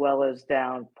 as well as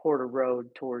down Porter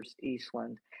Road towards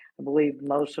Eastland. I believe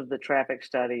most of the traffic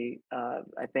study,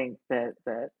 I think that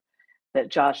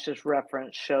Josh just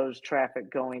referenced, shows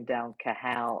traffic going down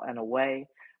Cahal and away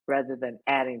rather than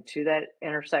adding to that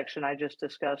intersection I just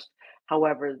discussed.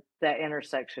 However, that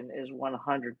intersection is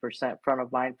 100% front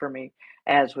of mind for me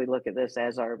as we look at this,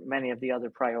 as are many of the other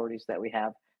priorities that we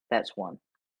have. That's one.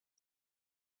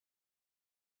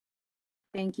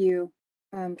 Thank you,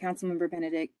 Councilmember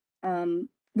Benedict.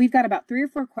 We've got about 3 or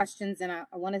 4 questions, and I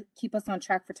want to keep us on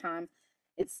track for time.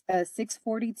 It's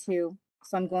 6:42,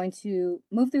 so I'm going to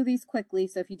move through these quickly.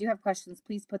 So if you do have questions,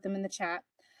 please put them in the chat.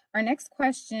 Our next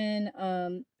question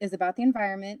is about the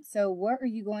environment. So what are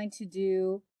you going to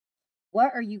do?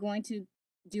 What are you going to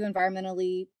do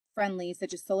environmentally friendly,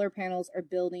 such as solar panels or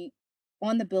building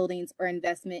on the buildings or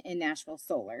investment in Nashville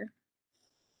Solar?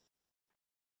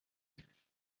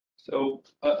 So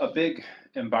a big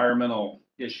environmental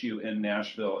issue in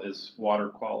Nashville is water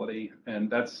quality, and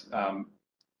that's a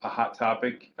hot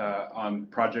topic on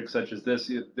projects such as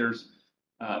this. There's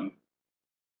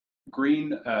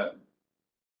green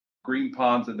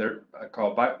ponds that they're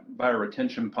called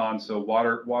bioretention ponds. So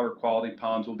water quality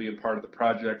ponds will be a part of the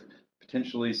project.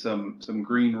 Potentially some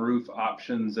green roof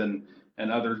options and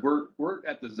others. We're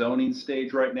at the zoning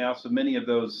stage right now, so many of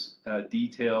those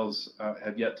details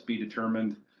have yet to be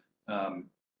determined.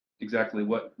 Exactly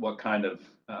what kind of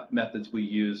methods we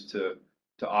use to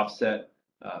offset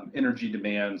energy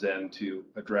demands and to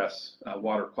address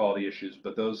water quality issues.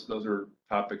 But those are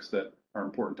topics that are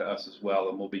important to us as well,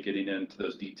 and we'll be getting into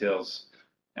those details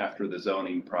after the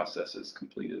zoning process is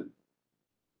completed.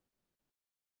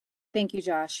 Thank you,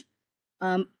 Josh.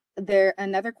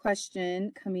 Another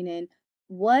question coming in.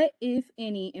 What, if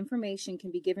any, information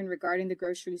can be given regarding the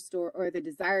grocery store or the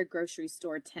desired grocery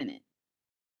store tenant?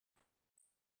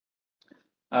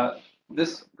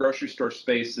 This grocery store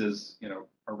space is,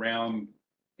 around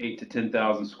 8,000 to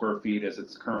 10,000 square feet as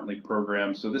it's currently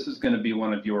programmed. So this is going to be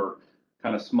one of your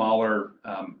kind of smaller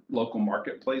local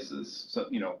marketplaces. So,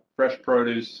 fresh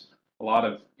produce, a lot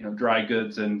of, dry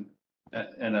goods and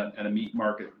a meat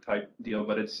market type deal.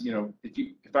 But it's,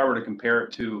 if I were to compare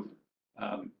it to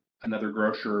another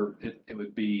grocer, it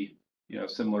would be,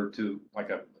 similar to like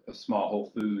a small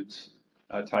Whole Foods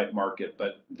type market,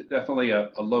 but definitely a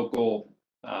local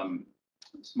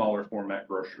smaller format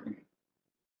grocery.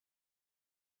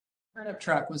 Turnip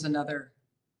truck was another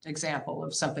example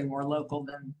of something more local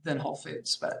than Whole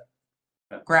Foods, but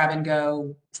grab and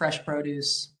go, fresh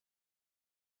produce,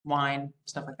 wine,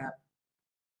 stuff like that.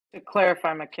 To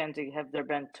clarify, Mackenzie, have there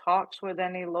been talks with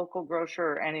any local grocer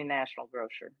or any national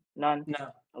grocer? None?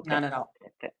 No, Okay. none at all.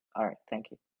 Okay. All right.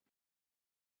 Thank you.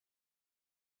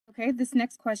 Okay, this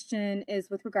next question is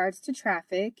with regards to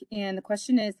traffic. And the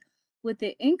question is, with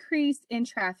the increase in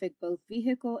traffic, both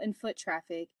vehicle and foot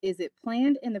traffic, is it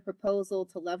planned in the proposal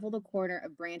to level the corner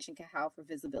of Branch and Cahal for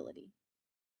visibility?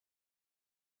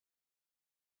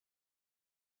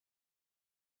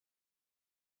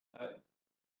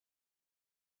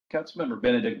 Councilmember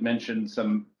Benedict mentioned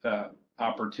some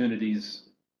opportunities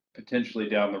potentially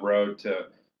down the road to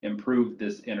improve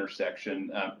this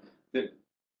intersection.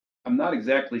 I'm not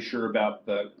exactly sure about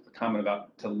the comment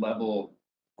about to level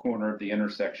corner of the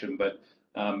intersection, but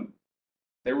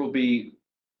there will be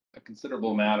a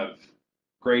considerable amount of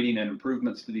grading and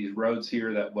improvements to these roads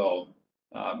here that will,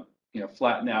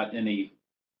 flatten out any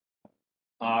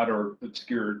odd or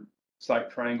obscure site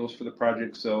triangles for the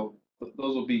project. So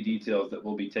those will be details that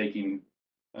we'll be taking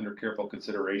under careful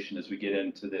consideration as we get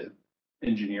into the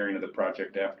engineering of the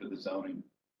project after the zoning.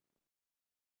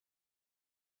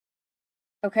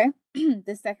 Okay,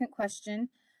 the second question,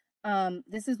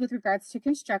 this is with regards to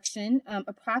construction.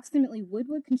 Approximately would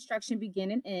construction begin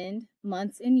and end,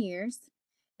 months and years?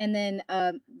 And then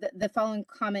the following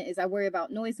comment is, I worry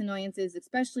about noise annoyances,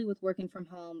 especially with working from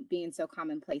home being so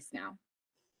commonplace now.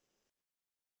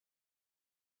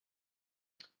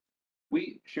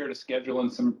 We shared a schedule in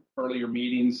some earlier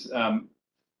meetings.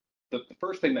 The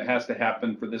first thing that has to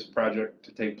happen for this project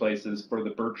to take place is for the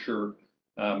Berkshire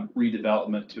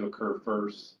redevelopment to occur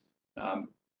first.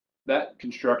 That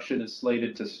construction is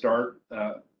slated to start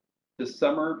this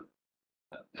summer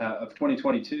of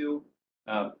 2022.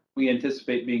 We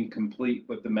anticipate being complete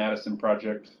with the Madison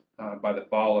project by the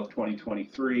fall of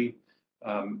 2023.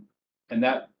 And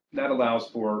that allows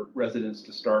for residents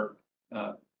to start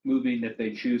moving, if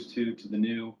they choose to the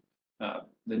new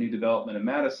development in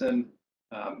Madison.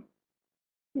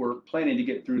 We're planning to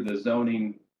get through the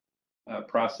zoning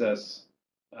process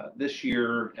this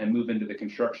year and move into the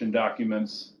construction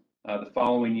documents the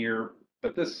following year.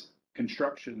 But this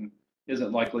construction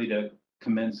isn't likely to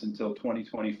commence until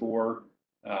 2024,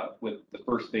 with the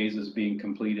first phases being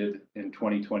completed in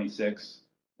 2026.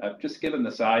 Just given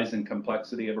the size and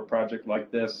complexity of a project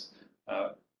like this,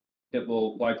 it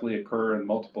will likely occur in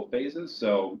multiple phases.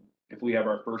 So if we have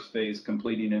our first phase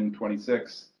completing in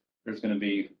 26, there's going to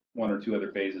be one or two other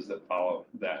phases that follow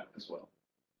that as well.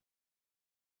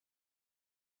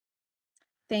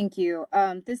 Thank you.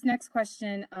 This next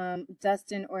question,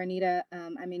 Dustin or Anita,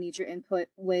 I may need your input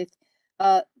with,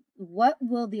 what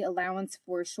will the allowance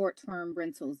for short-term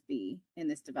rentals be in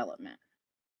this development?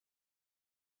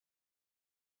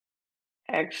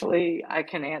 Actually, I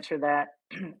can answer that,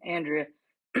 Andrea.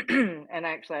 And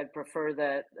actually, I'd prefer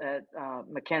that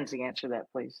Mackenzie answer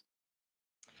that, please.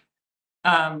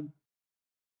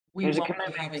 We There's a won't be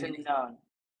commitment having to any. none.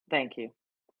 Thank you.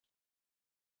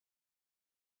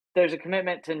 There's a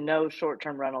commitment to no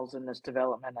short-term rentals in this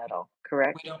development at all,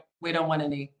 correct? We don't want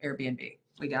any Airbnb.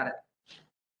 We got it.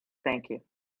 Thank you.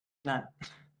 None.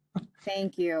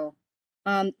 Thank you.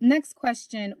 Next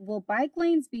question, will bike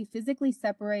lanes be physically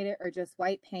separated or just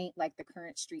white paint like the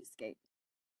current streetscape?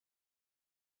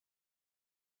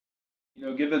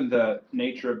 Given the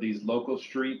nature of these local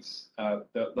streets,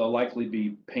 they'll likely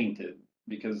be painted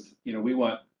because, we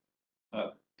want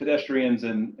pedestrians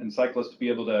and cyclists to be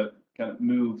able to kind of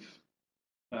move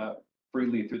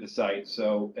freely through the site.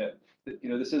 So,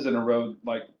 this isn't a road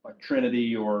like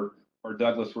Trinity or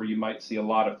Douglas where you might see a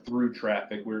lot of through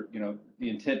traffic. Where the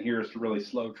intent here is to really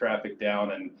slow traffic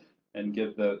down and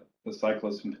give the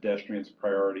cyclists and pedestrians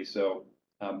priority. So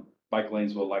bike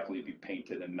lanes will likely be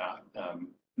painted and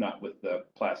not with the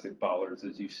plastic bollards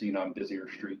as you've seen on busier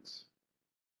streets.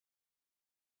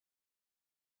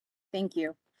 Thank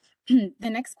you. The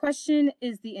next question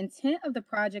is the intent of the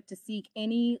project to seek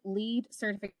any LEED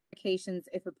certifications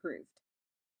if approved.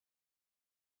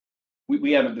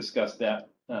 We haven't discussed that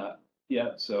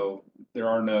yet, so there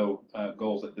are no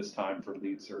goals at this time for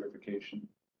LEED certification.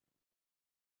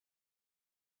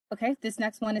 Okay, this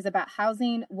next one is about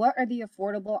housing. What are the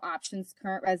affordable options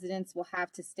current residents will have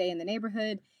to stay in the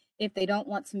neighborhood if they don't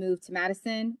want to move to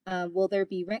Madison? Will there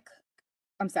be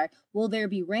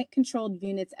rent controlled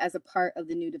units as a part of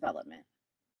the new development?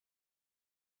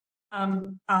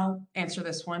 I'll answer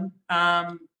this one.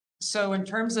 So in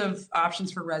terms of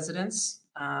options for residents,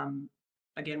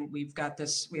 again, we have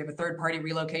a third-party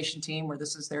relocation team where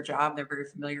this is their job. They're very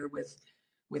familiar with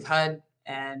HUD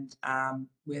and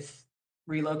with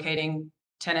relocating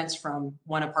tenants from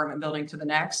one apartment building to the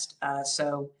next.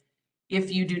 So If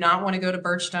you do not want to go to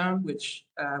Birchstone, which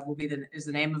is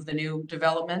the name of the new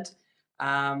development,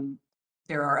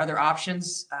 there are other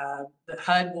options. The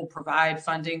HUD will provide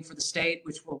funding for the state,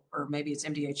 or maybe it's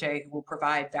MDHA, who will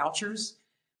provide vouchers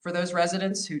for those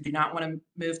residents who do not want to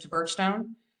move to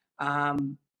Birchstone.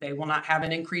 They will not have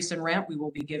an increase in rent. We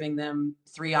will be giving them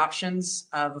 3 options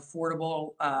of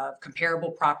affordable,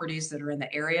 comparable properties that are in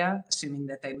the area, assuming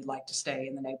that they would like to stay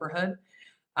in the neighborhood.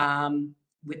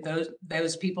 With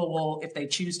those people will, if they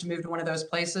choose to move to one of those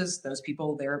places, those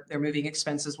people, their moving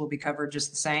expenses will be covered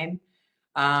just the same.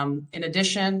 In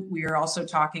addition, we are also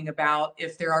talking about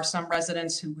if there are some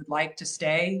residents who would like to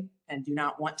stay and do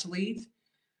not want to leave,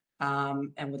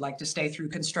 and would like to stay through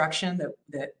construction,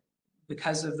 that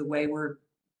because of the way we're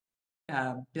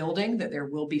building, that there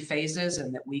will be phases,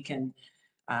 and that we can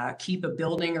keep a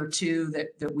building or two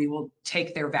that we will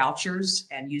take their vouchers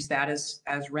and use that as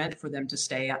rent for them to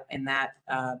stay in that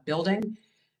building.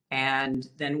 And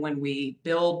then when we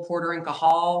build Porter and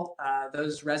Cahal,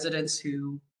 those residents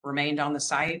who remained on the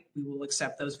site, we will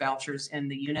accept those vouchers in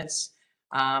the units.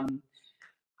 I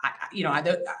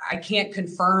can't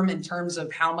confirm in terms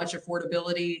of how much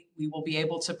affordability we will be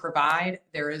able to provide.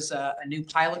 There is a new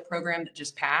pilot program that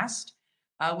just passed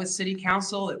with City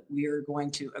Council that we are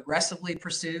going to aggressively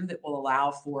pursue, that will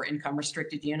allow for income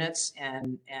restricted units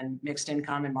and mixed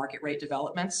income and market rate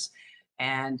developments.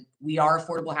 And we are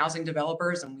affordable housing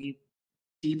developers, and we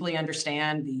deeply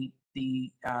understand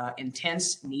the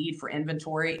intense need for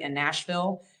inventory in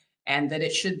Nashville, and that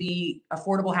it should be,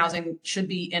 affordable housing should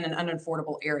be in an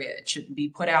unaffordable area. It shouldn't be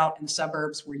put out in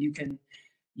suburbs where you can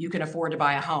afford to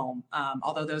buy a home,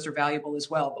 although those are valuable as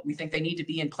well. But we think they need to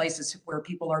be in places where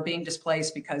people are being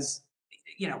displaced because,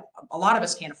 a lot of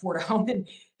us can't afford a home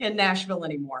in Nashville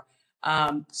anymore.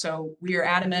 So we are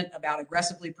adamant about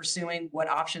aggressively pursuing what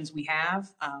options we have.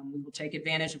 We will take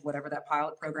advantage of whatever that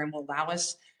pilot program will allow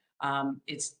us.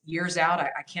 It's years out.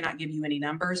 I cannot give you any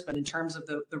numbers, but in terms of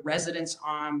the residents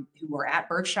who are at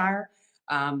Berkshire,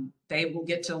 they will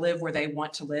get to live where they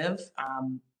want to live.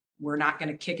 We're not going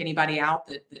to kick anybody out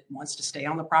that wants to stay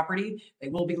on the property. They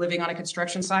will be living on a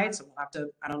construction site, so we'll have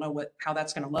to, I don't know how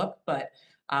that's going to look, but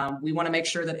we want to make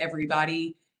sure that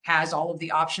everybody has all of the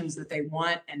options that they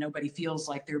want, and nobody feels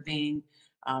like they're being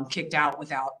kicked out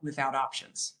without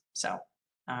options. So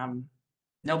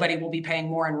nobody will be paying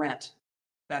more in rent.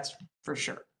 That's for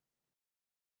sure.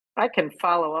 I can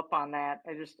follow up on that.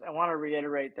 I want to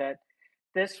reiterate that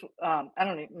this,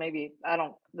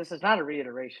 this is not a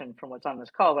reiteration from what's on this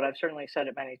call, but I've certainly said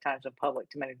it many times in public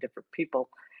to many different people,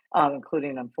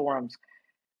 including on forums.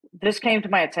 This came to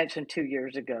my attention 2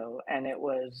 years ago, and it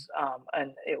was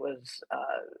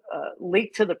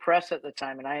leaked to the press at the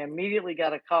time, and I immediately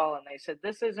got a call, and they said,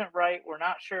 "This isn't right. We're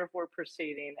not sure if we're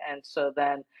proceeding." And so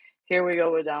then here we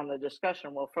go down the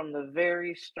discussion. Well, from the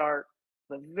very start,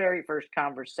 the very first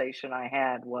conversation I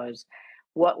had was,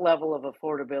 what level of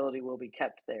affordability will be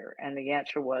kept there? And the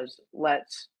answer was,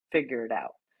 let's figure it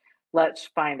out. Let's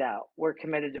find out. We're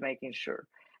committed to making sure.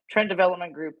 Trent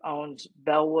Development Group owns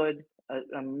Bellwood,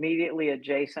 immediately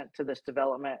adjacent to this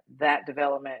development. That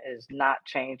development is not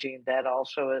changing. That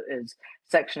also is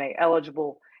Section 8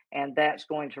 eligible, and that's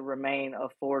going to remain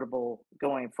affordable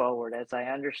going forward, as I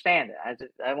understand it.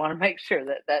 I want to make sure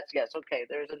that that's yes. Okay,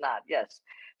 there's a nod. Yes.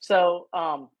 So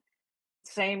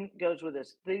same goes with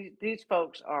this. These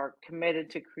folks are committed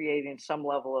to creating some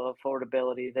level of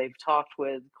affordability. They've talked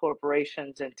with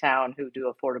corporations in town who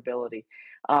do affordability,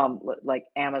 like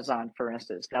Amazon, for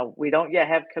instance. Now, we don't yet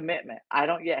have commitment. I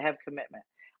don't yet have commitment.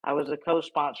 I was a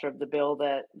co-sponsor of the bill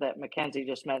that Mackenzie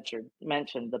just mentioned,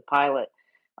 the pilot,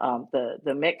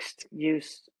 the mixed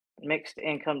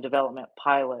income development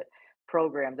pilot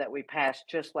program that we passed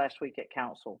just last week at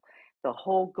council. The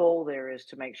whole goal there is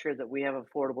to make sure that we have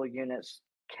affordable units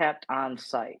kept on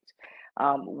site.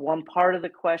 One part of the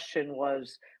question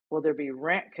was, will there be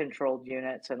rent controlled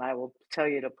units? And I will tell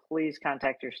you to please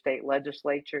contact your state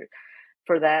legislature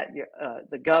for that.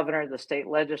 The governor, the state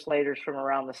legislators from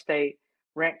around the state.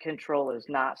 Rent control is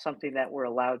not something that we're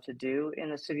allowed to do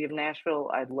in the city of Nashville.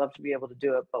 I'd love to be able to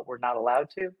do it, but we're not allowed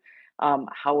to.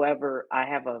 However, I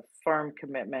have a firm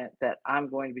commitment that I'm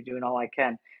going to be doing all I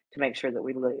can to make sure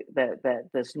that that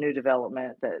this new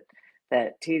development,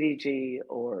 that TDG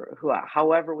or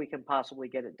however we can possibly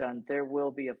get it done, there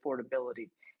will be affordability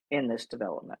in this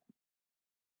development.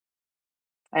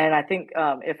 And I think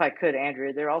if I could,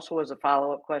 Andrea, there also was a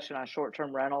follow-up question on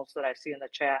short-term rentals that I see in the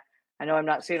chat. I know I'm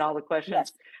not seeing all the questions,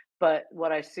 yes, but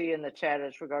what I see in the chat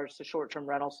is regards to short-term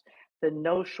rentals. The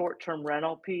no short-term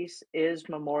rental piece is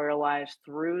memorialized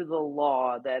through the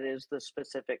law that is the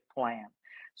specific plan.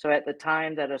 So at the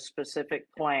time that a specific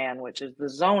plan, which is the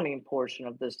zoning portion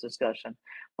of this discussion,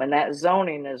 when that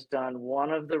zoning is done,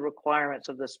 one of the requirements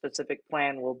of the specific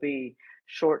plan will be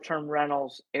short-term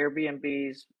rentals,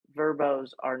 Airbnbs,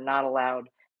 verbos are not allowed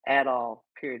at all,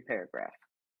 period, paragraph.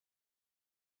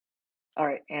 All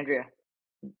right, Andrea,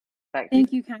 back to you.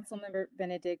 Thank you, Councilmember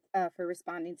Benedict, for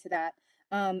responding to that.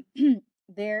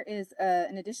 There is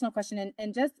an additional question,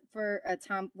 and just for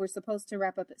Tom, we're supposed to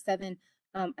wrap up at 7.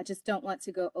 I just don't want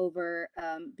to go over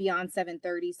beyond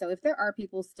 7:30. So if there are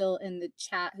people still in the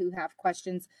chat who have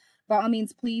questions, by all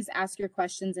means, please ask your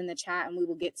questions in the chat and we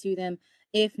will get to them.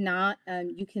 If not,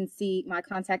 you can see my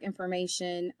contact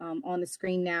information on the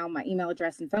screen now, my email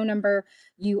address and phone number.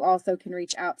 You also can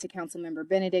reach out to Councilmember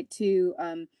Benedict too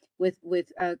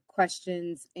with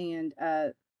questions, and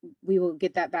we will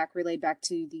get that relayed back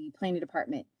to the planning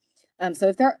department. So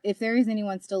if there is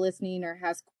anyone still listening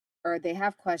or they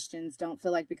have questions, don't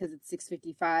feel like because it's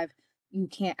 6:55 you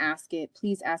can't ask it.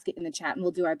 Please ask it in the chat and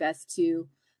we'll do our best to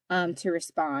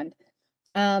respond.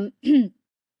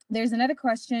 There's another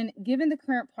question. Given the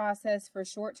current process for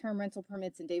short-term rental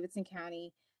permits in Davidson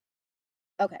County,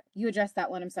 okay, you addressed that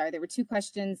one. I'm sorry. There were 2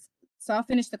 questions. So I'll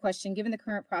finish the question. Given the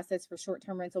current process for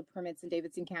short-term rental permits in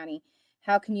Davidson County,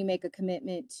 how can you make a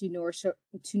commitment to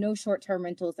no short-term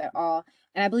rentals at all?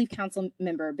 And I believe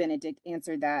Councilmember Benedict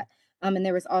answered that. And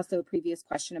there was also a previous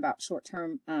question about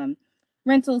short-term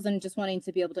rentals and just wanting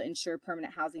to be able to ensure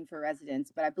permanent housing for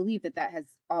residents. But I believe that has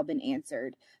all been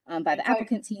answered by the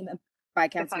applicant team and by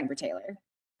Councilmember Taylor.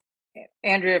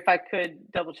 Andrea, if I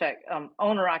could double check,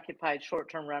 owner-occupied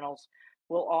short-term rentals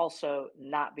will also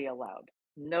not be allowed.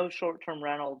 No short-term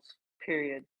rentals,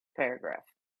 period, paragraph.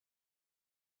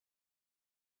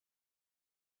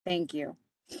 Thank you.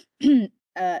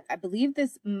 I believe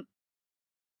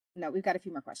no, we've got a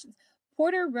few more questions.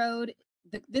 Porter Road,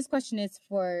 this question is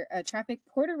for traffic.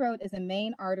 Porter Road is a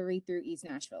main artery through East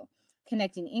Nashville,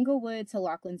 connecting Inglewood to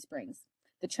Laughlin Springs.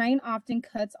 The train often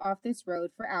cuts off this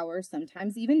road for hours,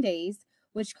 sometimes even days,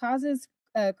 which causes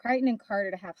Crichton and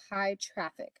Carter to have high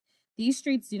traffic. These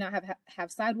streets do not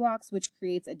have sidewalks, which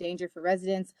creates a danger for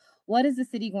residents. What is the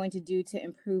city going to do to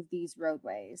improve these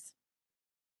roadways?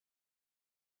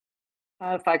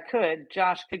 If I could,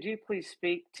 Josh, could you please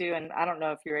speak to, and I don't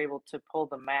know if you're able to pull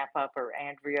the map up, or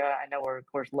Andrea, I know we're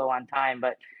of course low on time,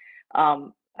 but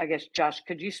I guess, Josh,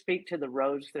 could you speak to the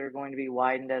roads that are going to be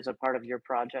widened as a part of your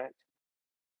project?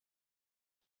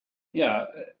 Yeah,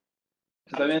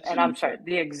 as I mentioned, and I'm sorry,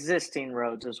 the existing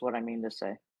roads is what I mean to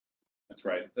say. That's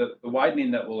right. The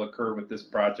widening that will occur with this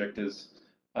project is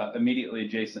immediately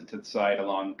adjacent to the site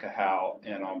along Cahal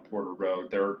and on Porter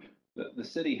Road. The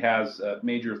city has a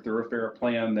major thoroughfare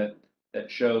plan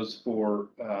that shows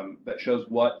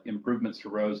what improvements to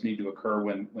roads need to occur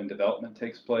when development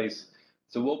takes place.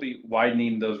 So we'll be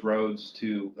widening those roads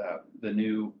to the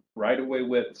new right-of-way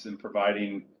widths and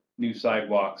providing new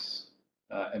sidewalks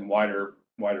and wider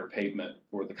pavement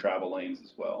for the travel lanes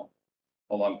as well,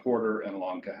 along Porter and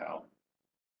along Cahal.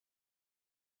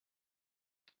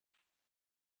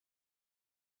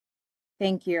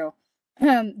 Thank you.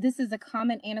 This is a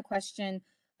comment and a question.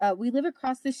 We live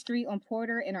across the street on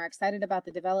Porter and are excited about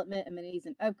the development, amenities,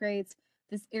 and upgrades.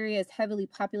 This area is heavily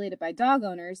populated by dog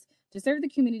owners. To serve the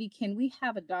community, can we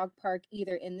have a dog park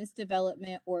either in this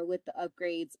development or with the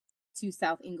upgrades to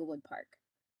South Inglewood Park?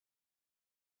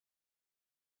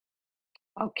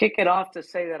 I'll kick it off to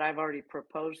say that I've already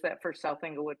proposed that for South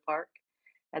Inglewood Park.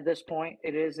 At this point,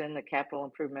 it is in the capital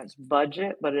improvements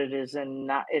budget, but it is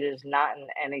not in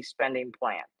any spending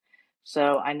plan.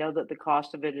 So I know that the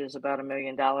cost of it is about $1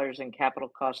 million in capital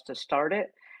cost to start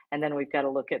it. And then we've got to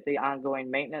look at the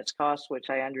ongoing maintenance costs, which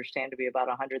I understand to be about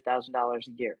 $100,000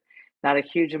 a year. Not a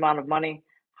huge amount of money.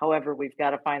 However, we've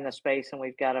got to find the space and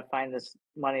we've got to find this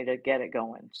money to get it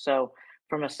going. So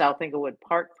from a South Inglewood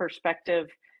Park perspective,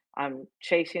 I'm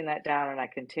chasing that down and I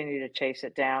continue to chase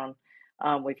it down.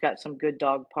 We've got some good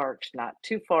dog parks not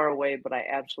too far away, but I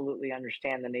absolutely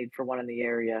understand the need for one in the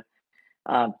area.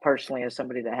 Personally, as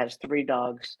somebody that has 3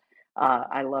 dogs,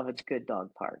 I love its good dog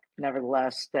park.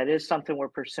 Nevertheless, that is something we're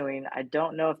pursuing. I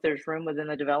don't know if there's room within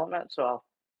the development, so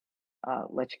I'll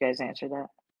let you guys answer that.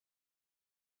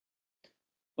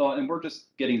 Well, and we're just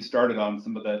getting started on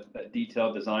some of that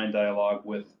detailed design dialogue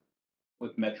with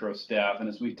Metro staff. And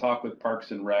as we talk with Parks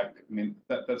and Rec, I mean,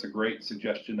 that's a great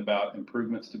suggestion about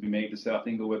improvements to be made to South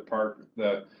Inglewood Park.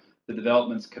 The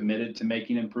development's committed to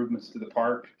making improvements to the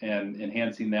park and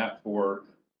enhancing that for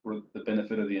the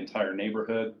benefit of the entire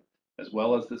neighborhood, as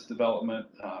well as this development.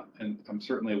 And I'm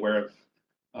certainly aware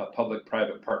of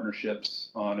public-private partnerships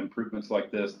on improvements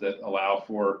like this that allow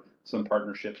for some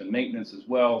partnership and maintenance as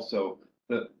well. So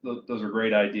those are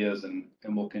great ideas, and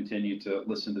we'll continue to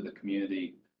listen to the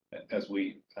community as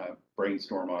we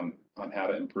brainstorm on how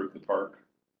to improve the park.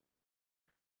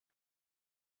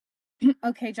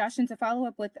 Okay, Josh, and to follow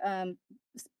up with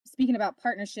speaking about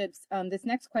partnerships, this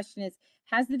next question is,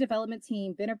 has the development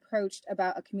team been approached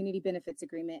about a community benefits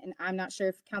agreement? And I'm not sure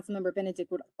if Councilmember Benedict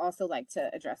would also like to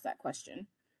address that question.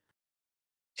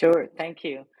 Sure, thank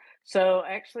you. So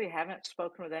I actually haven't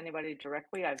spoken with anybody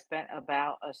directly. I've been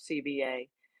about a CBA.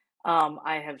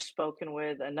 I have spoken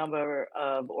with a number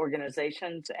of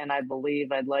organizations, and I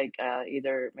believe I'd like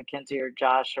either Mackenzie or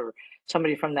Josh or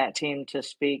somebody from that team to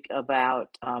speak about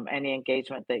any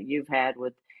engagement that you've had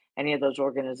with any of those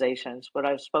organizations. But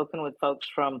I've spoken with folks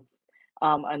from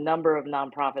a number of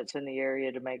nonprofits in the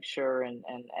area to make sure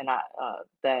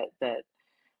that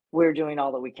we're doing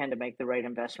all that we can to make the right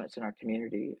investments in our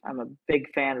community. I'm a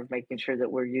big fan of making sure that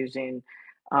we're using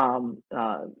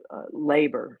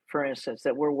labor, for instance,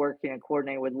 that we're working and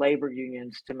coordinating with labor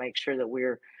unions to make sure that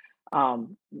we're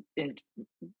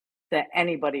that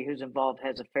anybody who's involved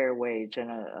has a fair wage and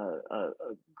a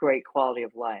great quality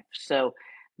of life. So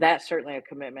that's certainly a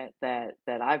commitment that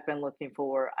I've been looking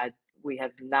for. We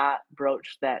have not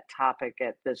broached that topic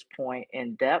at this point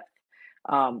in depth.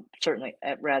 Certainly,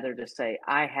 rather to say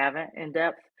I haven't in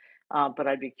depth, but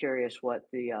I'd be curious what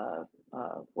the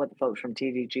folks from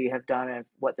TDG have done and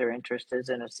what their interest is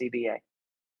in a CBA.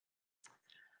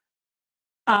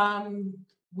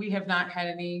 We have not had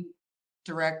any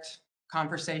direct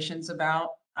conversations about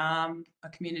a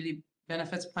community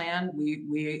benefits plan.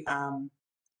 We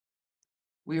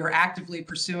are actively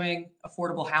pursuing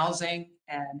affordable housing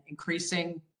and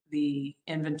increasing the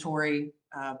inventory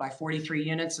by 43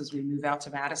 units as we move out to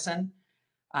Madison.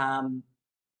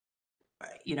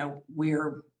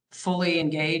 We're fully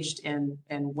engaged in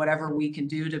whatever we can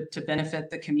do to benefit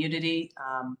the community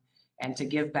and to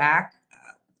give back.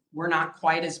 We're not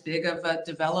quite as big of a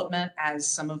development as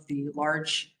some of the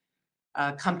large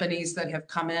companies that have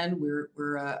come in.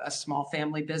 We're a small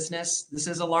family business. This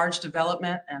is a large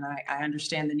development, and I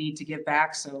understand the need to give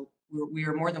back. So we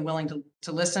are more than willing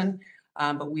to listen,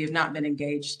 but we have not been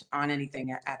engaged on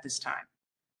anything at this time.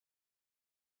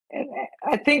 And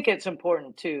I think it's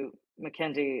important too,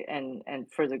 Mackenzie, and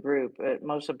for the group,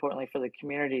 most importantly for the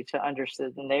community to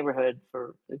understand the neighborhood,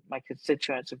 for my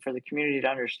constituents and for the community to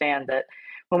understand that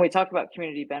when we talk about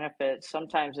community benefits,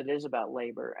 sometimes it is about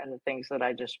labor and the things that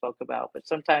I just spoke about, but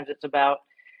sometimes it's about,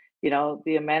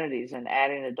 the amenities and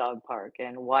adding a dog park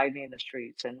and widening the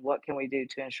streets and what can we do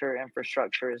to ensure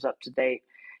infrastructure is up to date,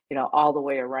 all the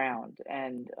way around,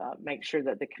 and make sure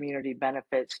that the community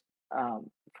benefits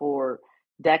for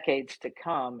decades to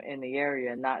come in the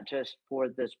area, not just for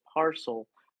these parcels,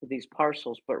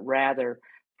 but rather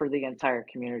for the entire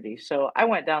community. So I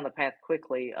went down the path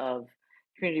quickly of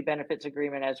community benefits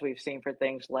agreement, as we've seen for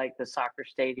things like the soccer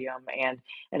stadium and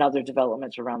other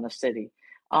developments around the city.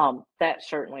 That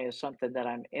certainly is something that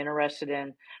I'm interested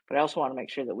in, but I also want to make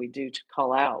sure that we do to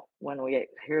call out when we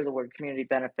hear the word community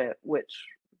benefit, which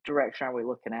direction are we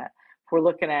looking at? If we're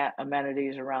looking at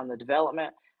amenities around the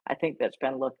development, I think that's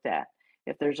been looked at.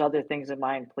 If there's other things in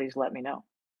mind, please let me know.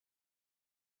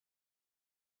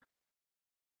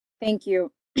 Thank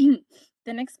you.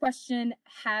 The next question,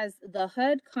 has the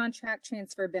HUD contract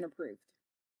transfer been approved?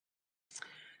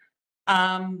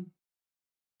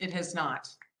 It has not.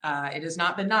 It has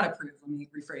not been not approved. Let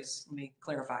me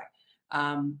clarify.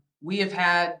 We have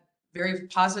had very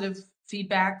positive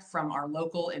feedback from our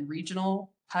local and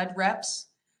regional HUD reps,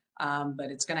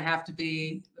 but it's going to have to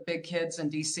be the big kids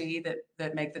in DC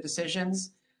that make the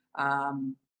decisions.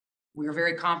 We're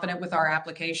very confident with our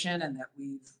application and that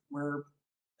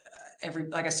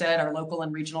like I said, our local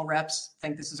and regional reps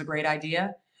think this is a great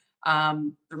idea.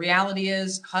 The reality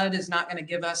is HUD is not going to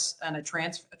give us a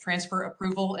transfer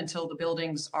approval until the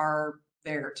buildings are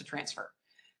there to transfer.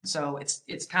 So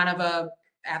it's kind of a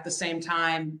at the same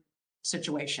time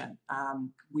situation.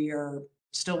 We are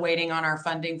still waiting on our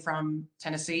funding from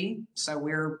Tennessee. So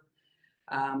we're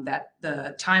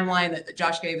the timeline that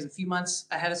Josh gave is a few months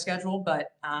ahead of schedule,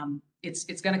 but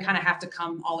it's going to kind of have to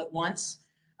come all at once.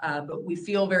 But we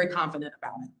feel very confident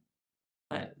about it.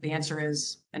 But the answer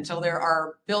is until there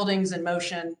are buildings in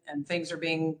motion and things are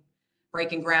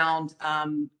breaking ground,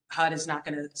 HUD is not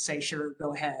going to say, sure,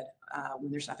 go ahead when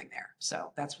there's nothing there.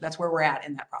 So that's where we're at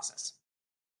in that process.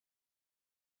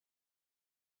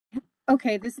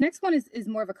 Okay, this next one is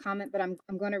more of a comment, but I'm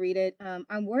going to read it.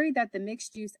 I'm worried that the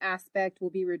mixed use aspect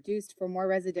will be reduced for more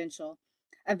residential.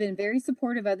 I've been very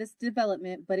supportive of this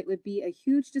development, but it would be a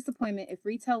huge disappointment if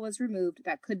retail was removed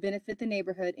that could benefit the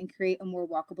neighborhood and create a more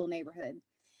walkable neighborhood.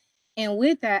 And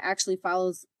with that actually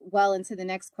follows well into the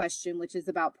next question, which is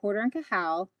about Porter and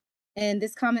Cahal. And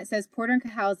this comment says, Porter and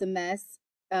Cahal is a mess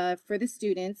for the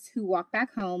students who walk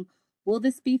back home. Will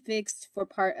this be fixed for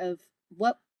part of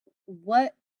what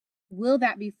will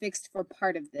that be fixed for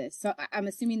part of this? So I'm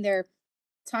assuming they're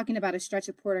talking about a stretch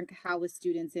of Porter and Cahal with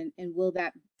students, and will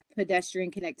that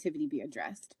pedestrian connectivity be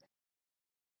addressed?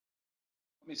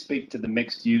 Let me speak to the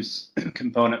mixed use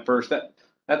component first.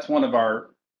 That's one of our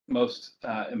most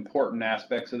important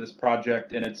aspects of this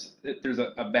project, and there's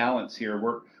a balance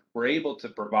here. We're able to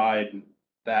provide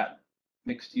that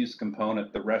mixed use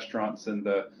component, the restaurants and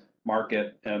the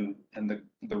market and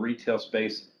the retail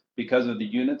space, because of the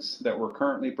units that we're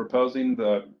currently proposing,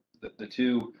 the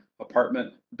two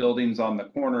apartment buildings on the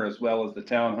corner, as well as the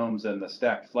townhomes and the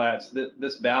stacked flats.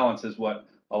 This balance is what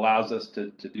allows us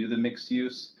to do the mixed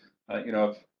use.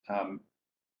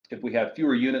 If we had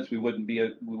fewer units, we wouldn't be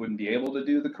able to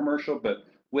do the commercial. But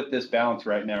with this balance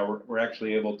right now, we're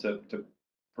actually able to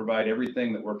provide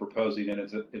everything that we're proposing, and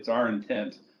it's our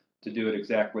intent to do it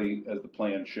exactly as the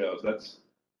plan shows. That's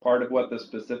part of what the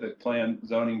specific plan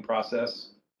zoning process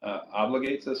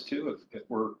obligates us to. If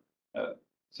we're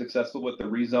successful with the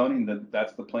rezoning, then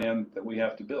that's the plan that we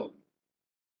have to build.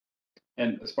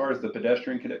 And as far as the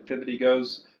pedestrian connectivity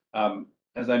goes,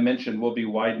 as I mentioned, we'll be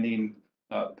widening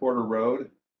Porter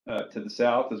Road to the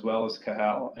south, as well as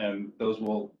Cahal, and those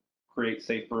will create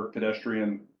safer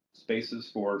pedestrian spaces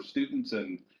for students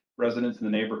and residents in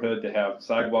the neighborhood to have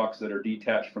sidewalks that are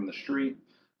detached from the street,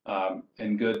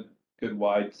 and good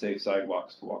wide, safe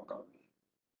sidewalks to walk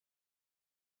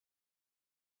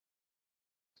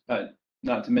on.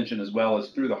 Not to mention, as well as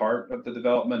through the heart of the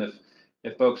development,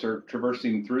 if folks are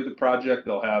traversing through the project,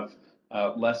 they'll have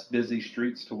less busy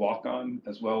streets to walk on,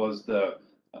 as well as the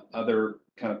other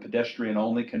kind of pedestrian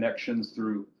only connections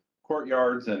through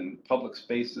courtyards and public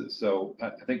spaces. So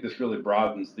I think this really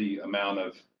broadens the amount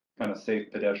of kind of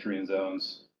safe pedestrian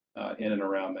zones in and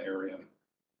around the area.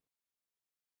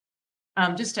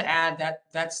 Just to add,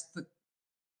 that's the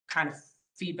kind of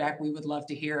feedback we would love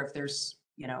to hear. If there's,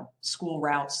 school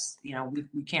routes,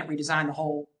 we can't redesign the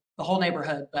whole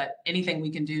neighborhood, but anything we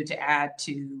can do to add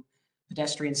to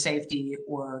pedestrian safety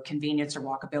or convenience or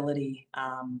walkability,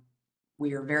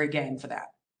 we are very game for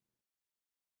that.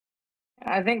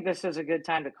 I think this is a good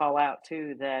time to call out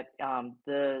too that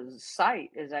the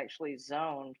site is actually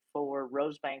zoned for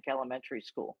Rosebank Elementary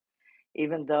School,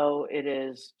 even though it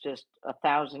is just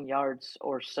 1,000 yards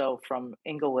or so from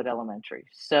Inglewood Elementary.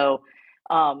 So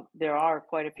there are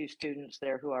quite a few students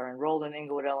there who are enrolled in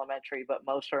Inglewood Elementary, but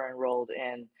most are enrolled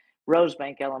in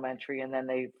Rosebank Elementary, and then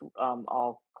they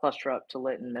all cluster up to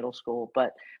Lytton Middle School.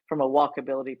 But from a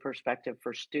walkability perspective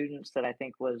for students, that I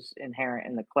think was inherent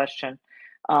in the question,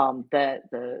 that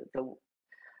the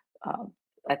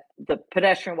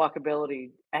pedestrian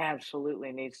walkability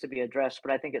absolutely needs to be addressed.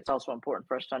 But I think it's also important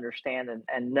for us to understand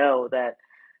and know that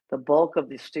the bulk of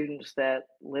the students that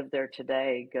live there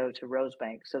today go to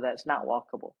Rosebank, so that's not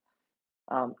walkable.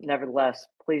 Nevertheless,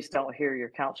 please don't hear your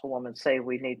councilwoman say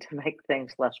we need to make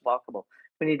things less walkable.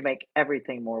 We need to make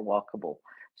everything more walkable.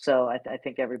 So I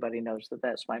think everybody knows that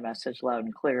that's my message loud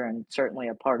and clear, and certainly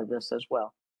a part of this as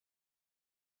well.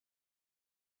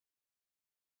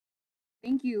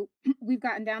 Thank you. We've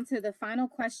gotten down to the final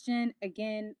question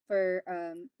again for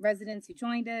residents who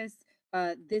joined us.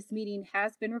 This meeting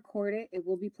has been recorded. It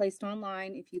will be placed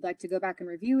online. If you'd like to go back and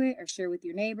review it or share with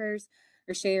your neighbors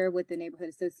or share with the neighborhood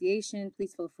association,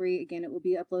 please feel free. Again, it will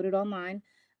be uploaded online.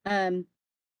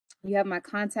 You have my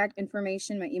contact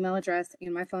information, my email address,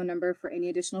 and my phone number for any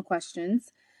additional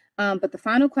questions. But the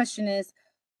final question is,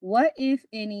 what, if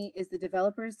any, is the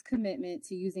developer's commitment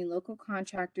to using local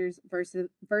contractors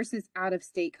versus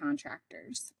out-of-state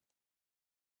contractors?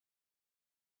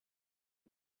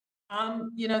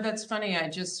 That's funny. I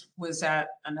just was at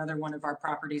another one of our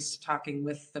properties talking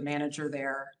with the manager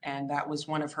there, and that was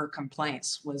one of her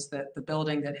complaints, was that the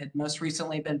building that had most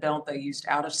recently been built, they used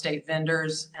out-of-state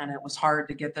vendors, and it was hard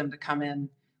to get them to come in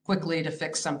quickly to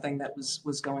fix something that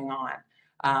was going on.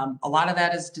 A lot of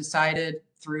that is decided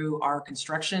through our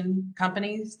construction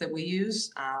companies that we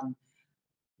use.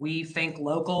 We think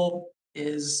local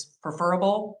is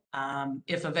preferable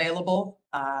if available.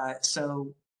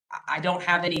 So I don't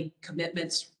have any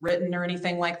commitments written or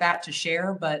anything like that to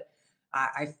share, but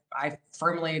I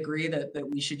firmly agree that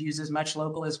we should use as much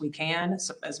local as we can,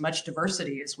 as much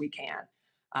diversity as we can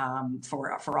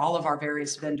for all of our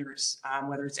various vendors,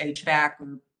 whether it's HVAC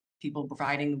or people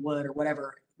providing the wood or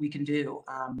whatever we can do.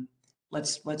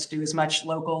 Let's do as much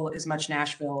local, as much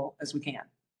Nashville as we can.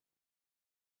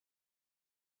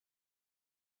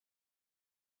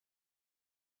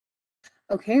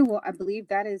 Okay, well, I believe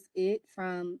that is it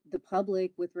from the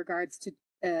public with regards to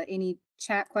any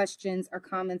chat questions or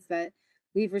comments that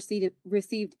we've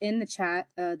received in the chat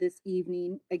this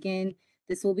evening. Again,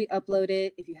 this will be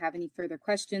uploaded. If you have any further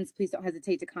questions, please don't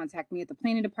hesitate to contact me at the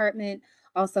planning department.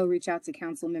 Also, reach out to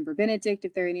Council Member Benedict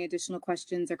if there are any additional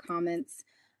questions or comments.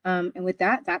 And with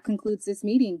that, that concludes this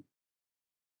meeting.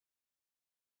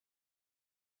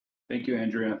 Thank you,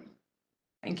 Andrea.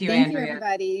 Thank you, Thank you, Andrea.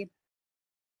 everybody.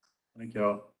 Thank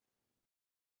y'all.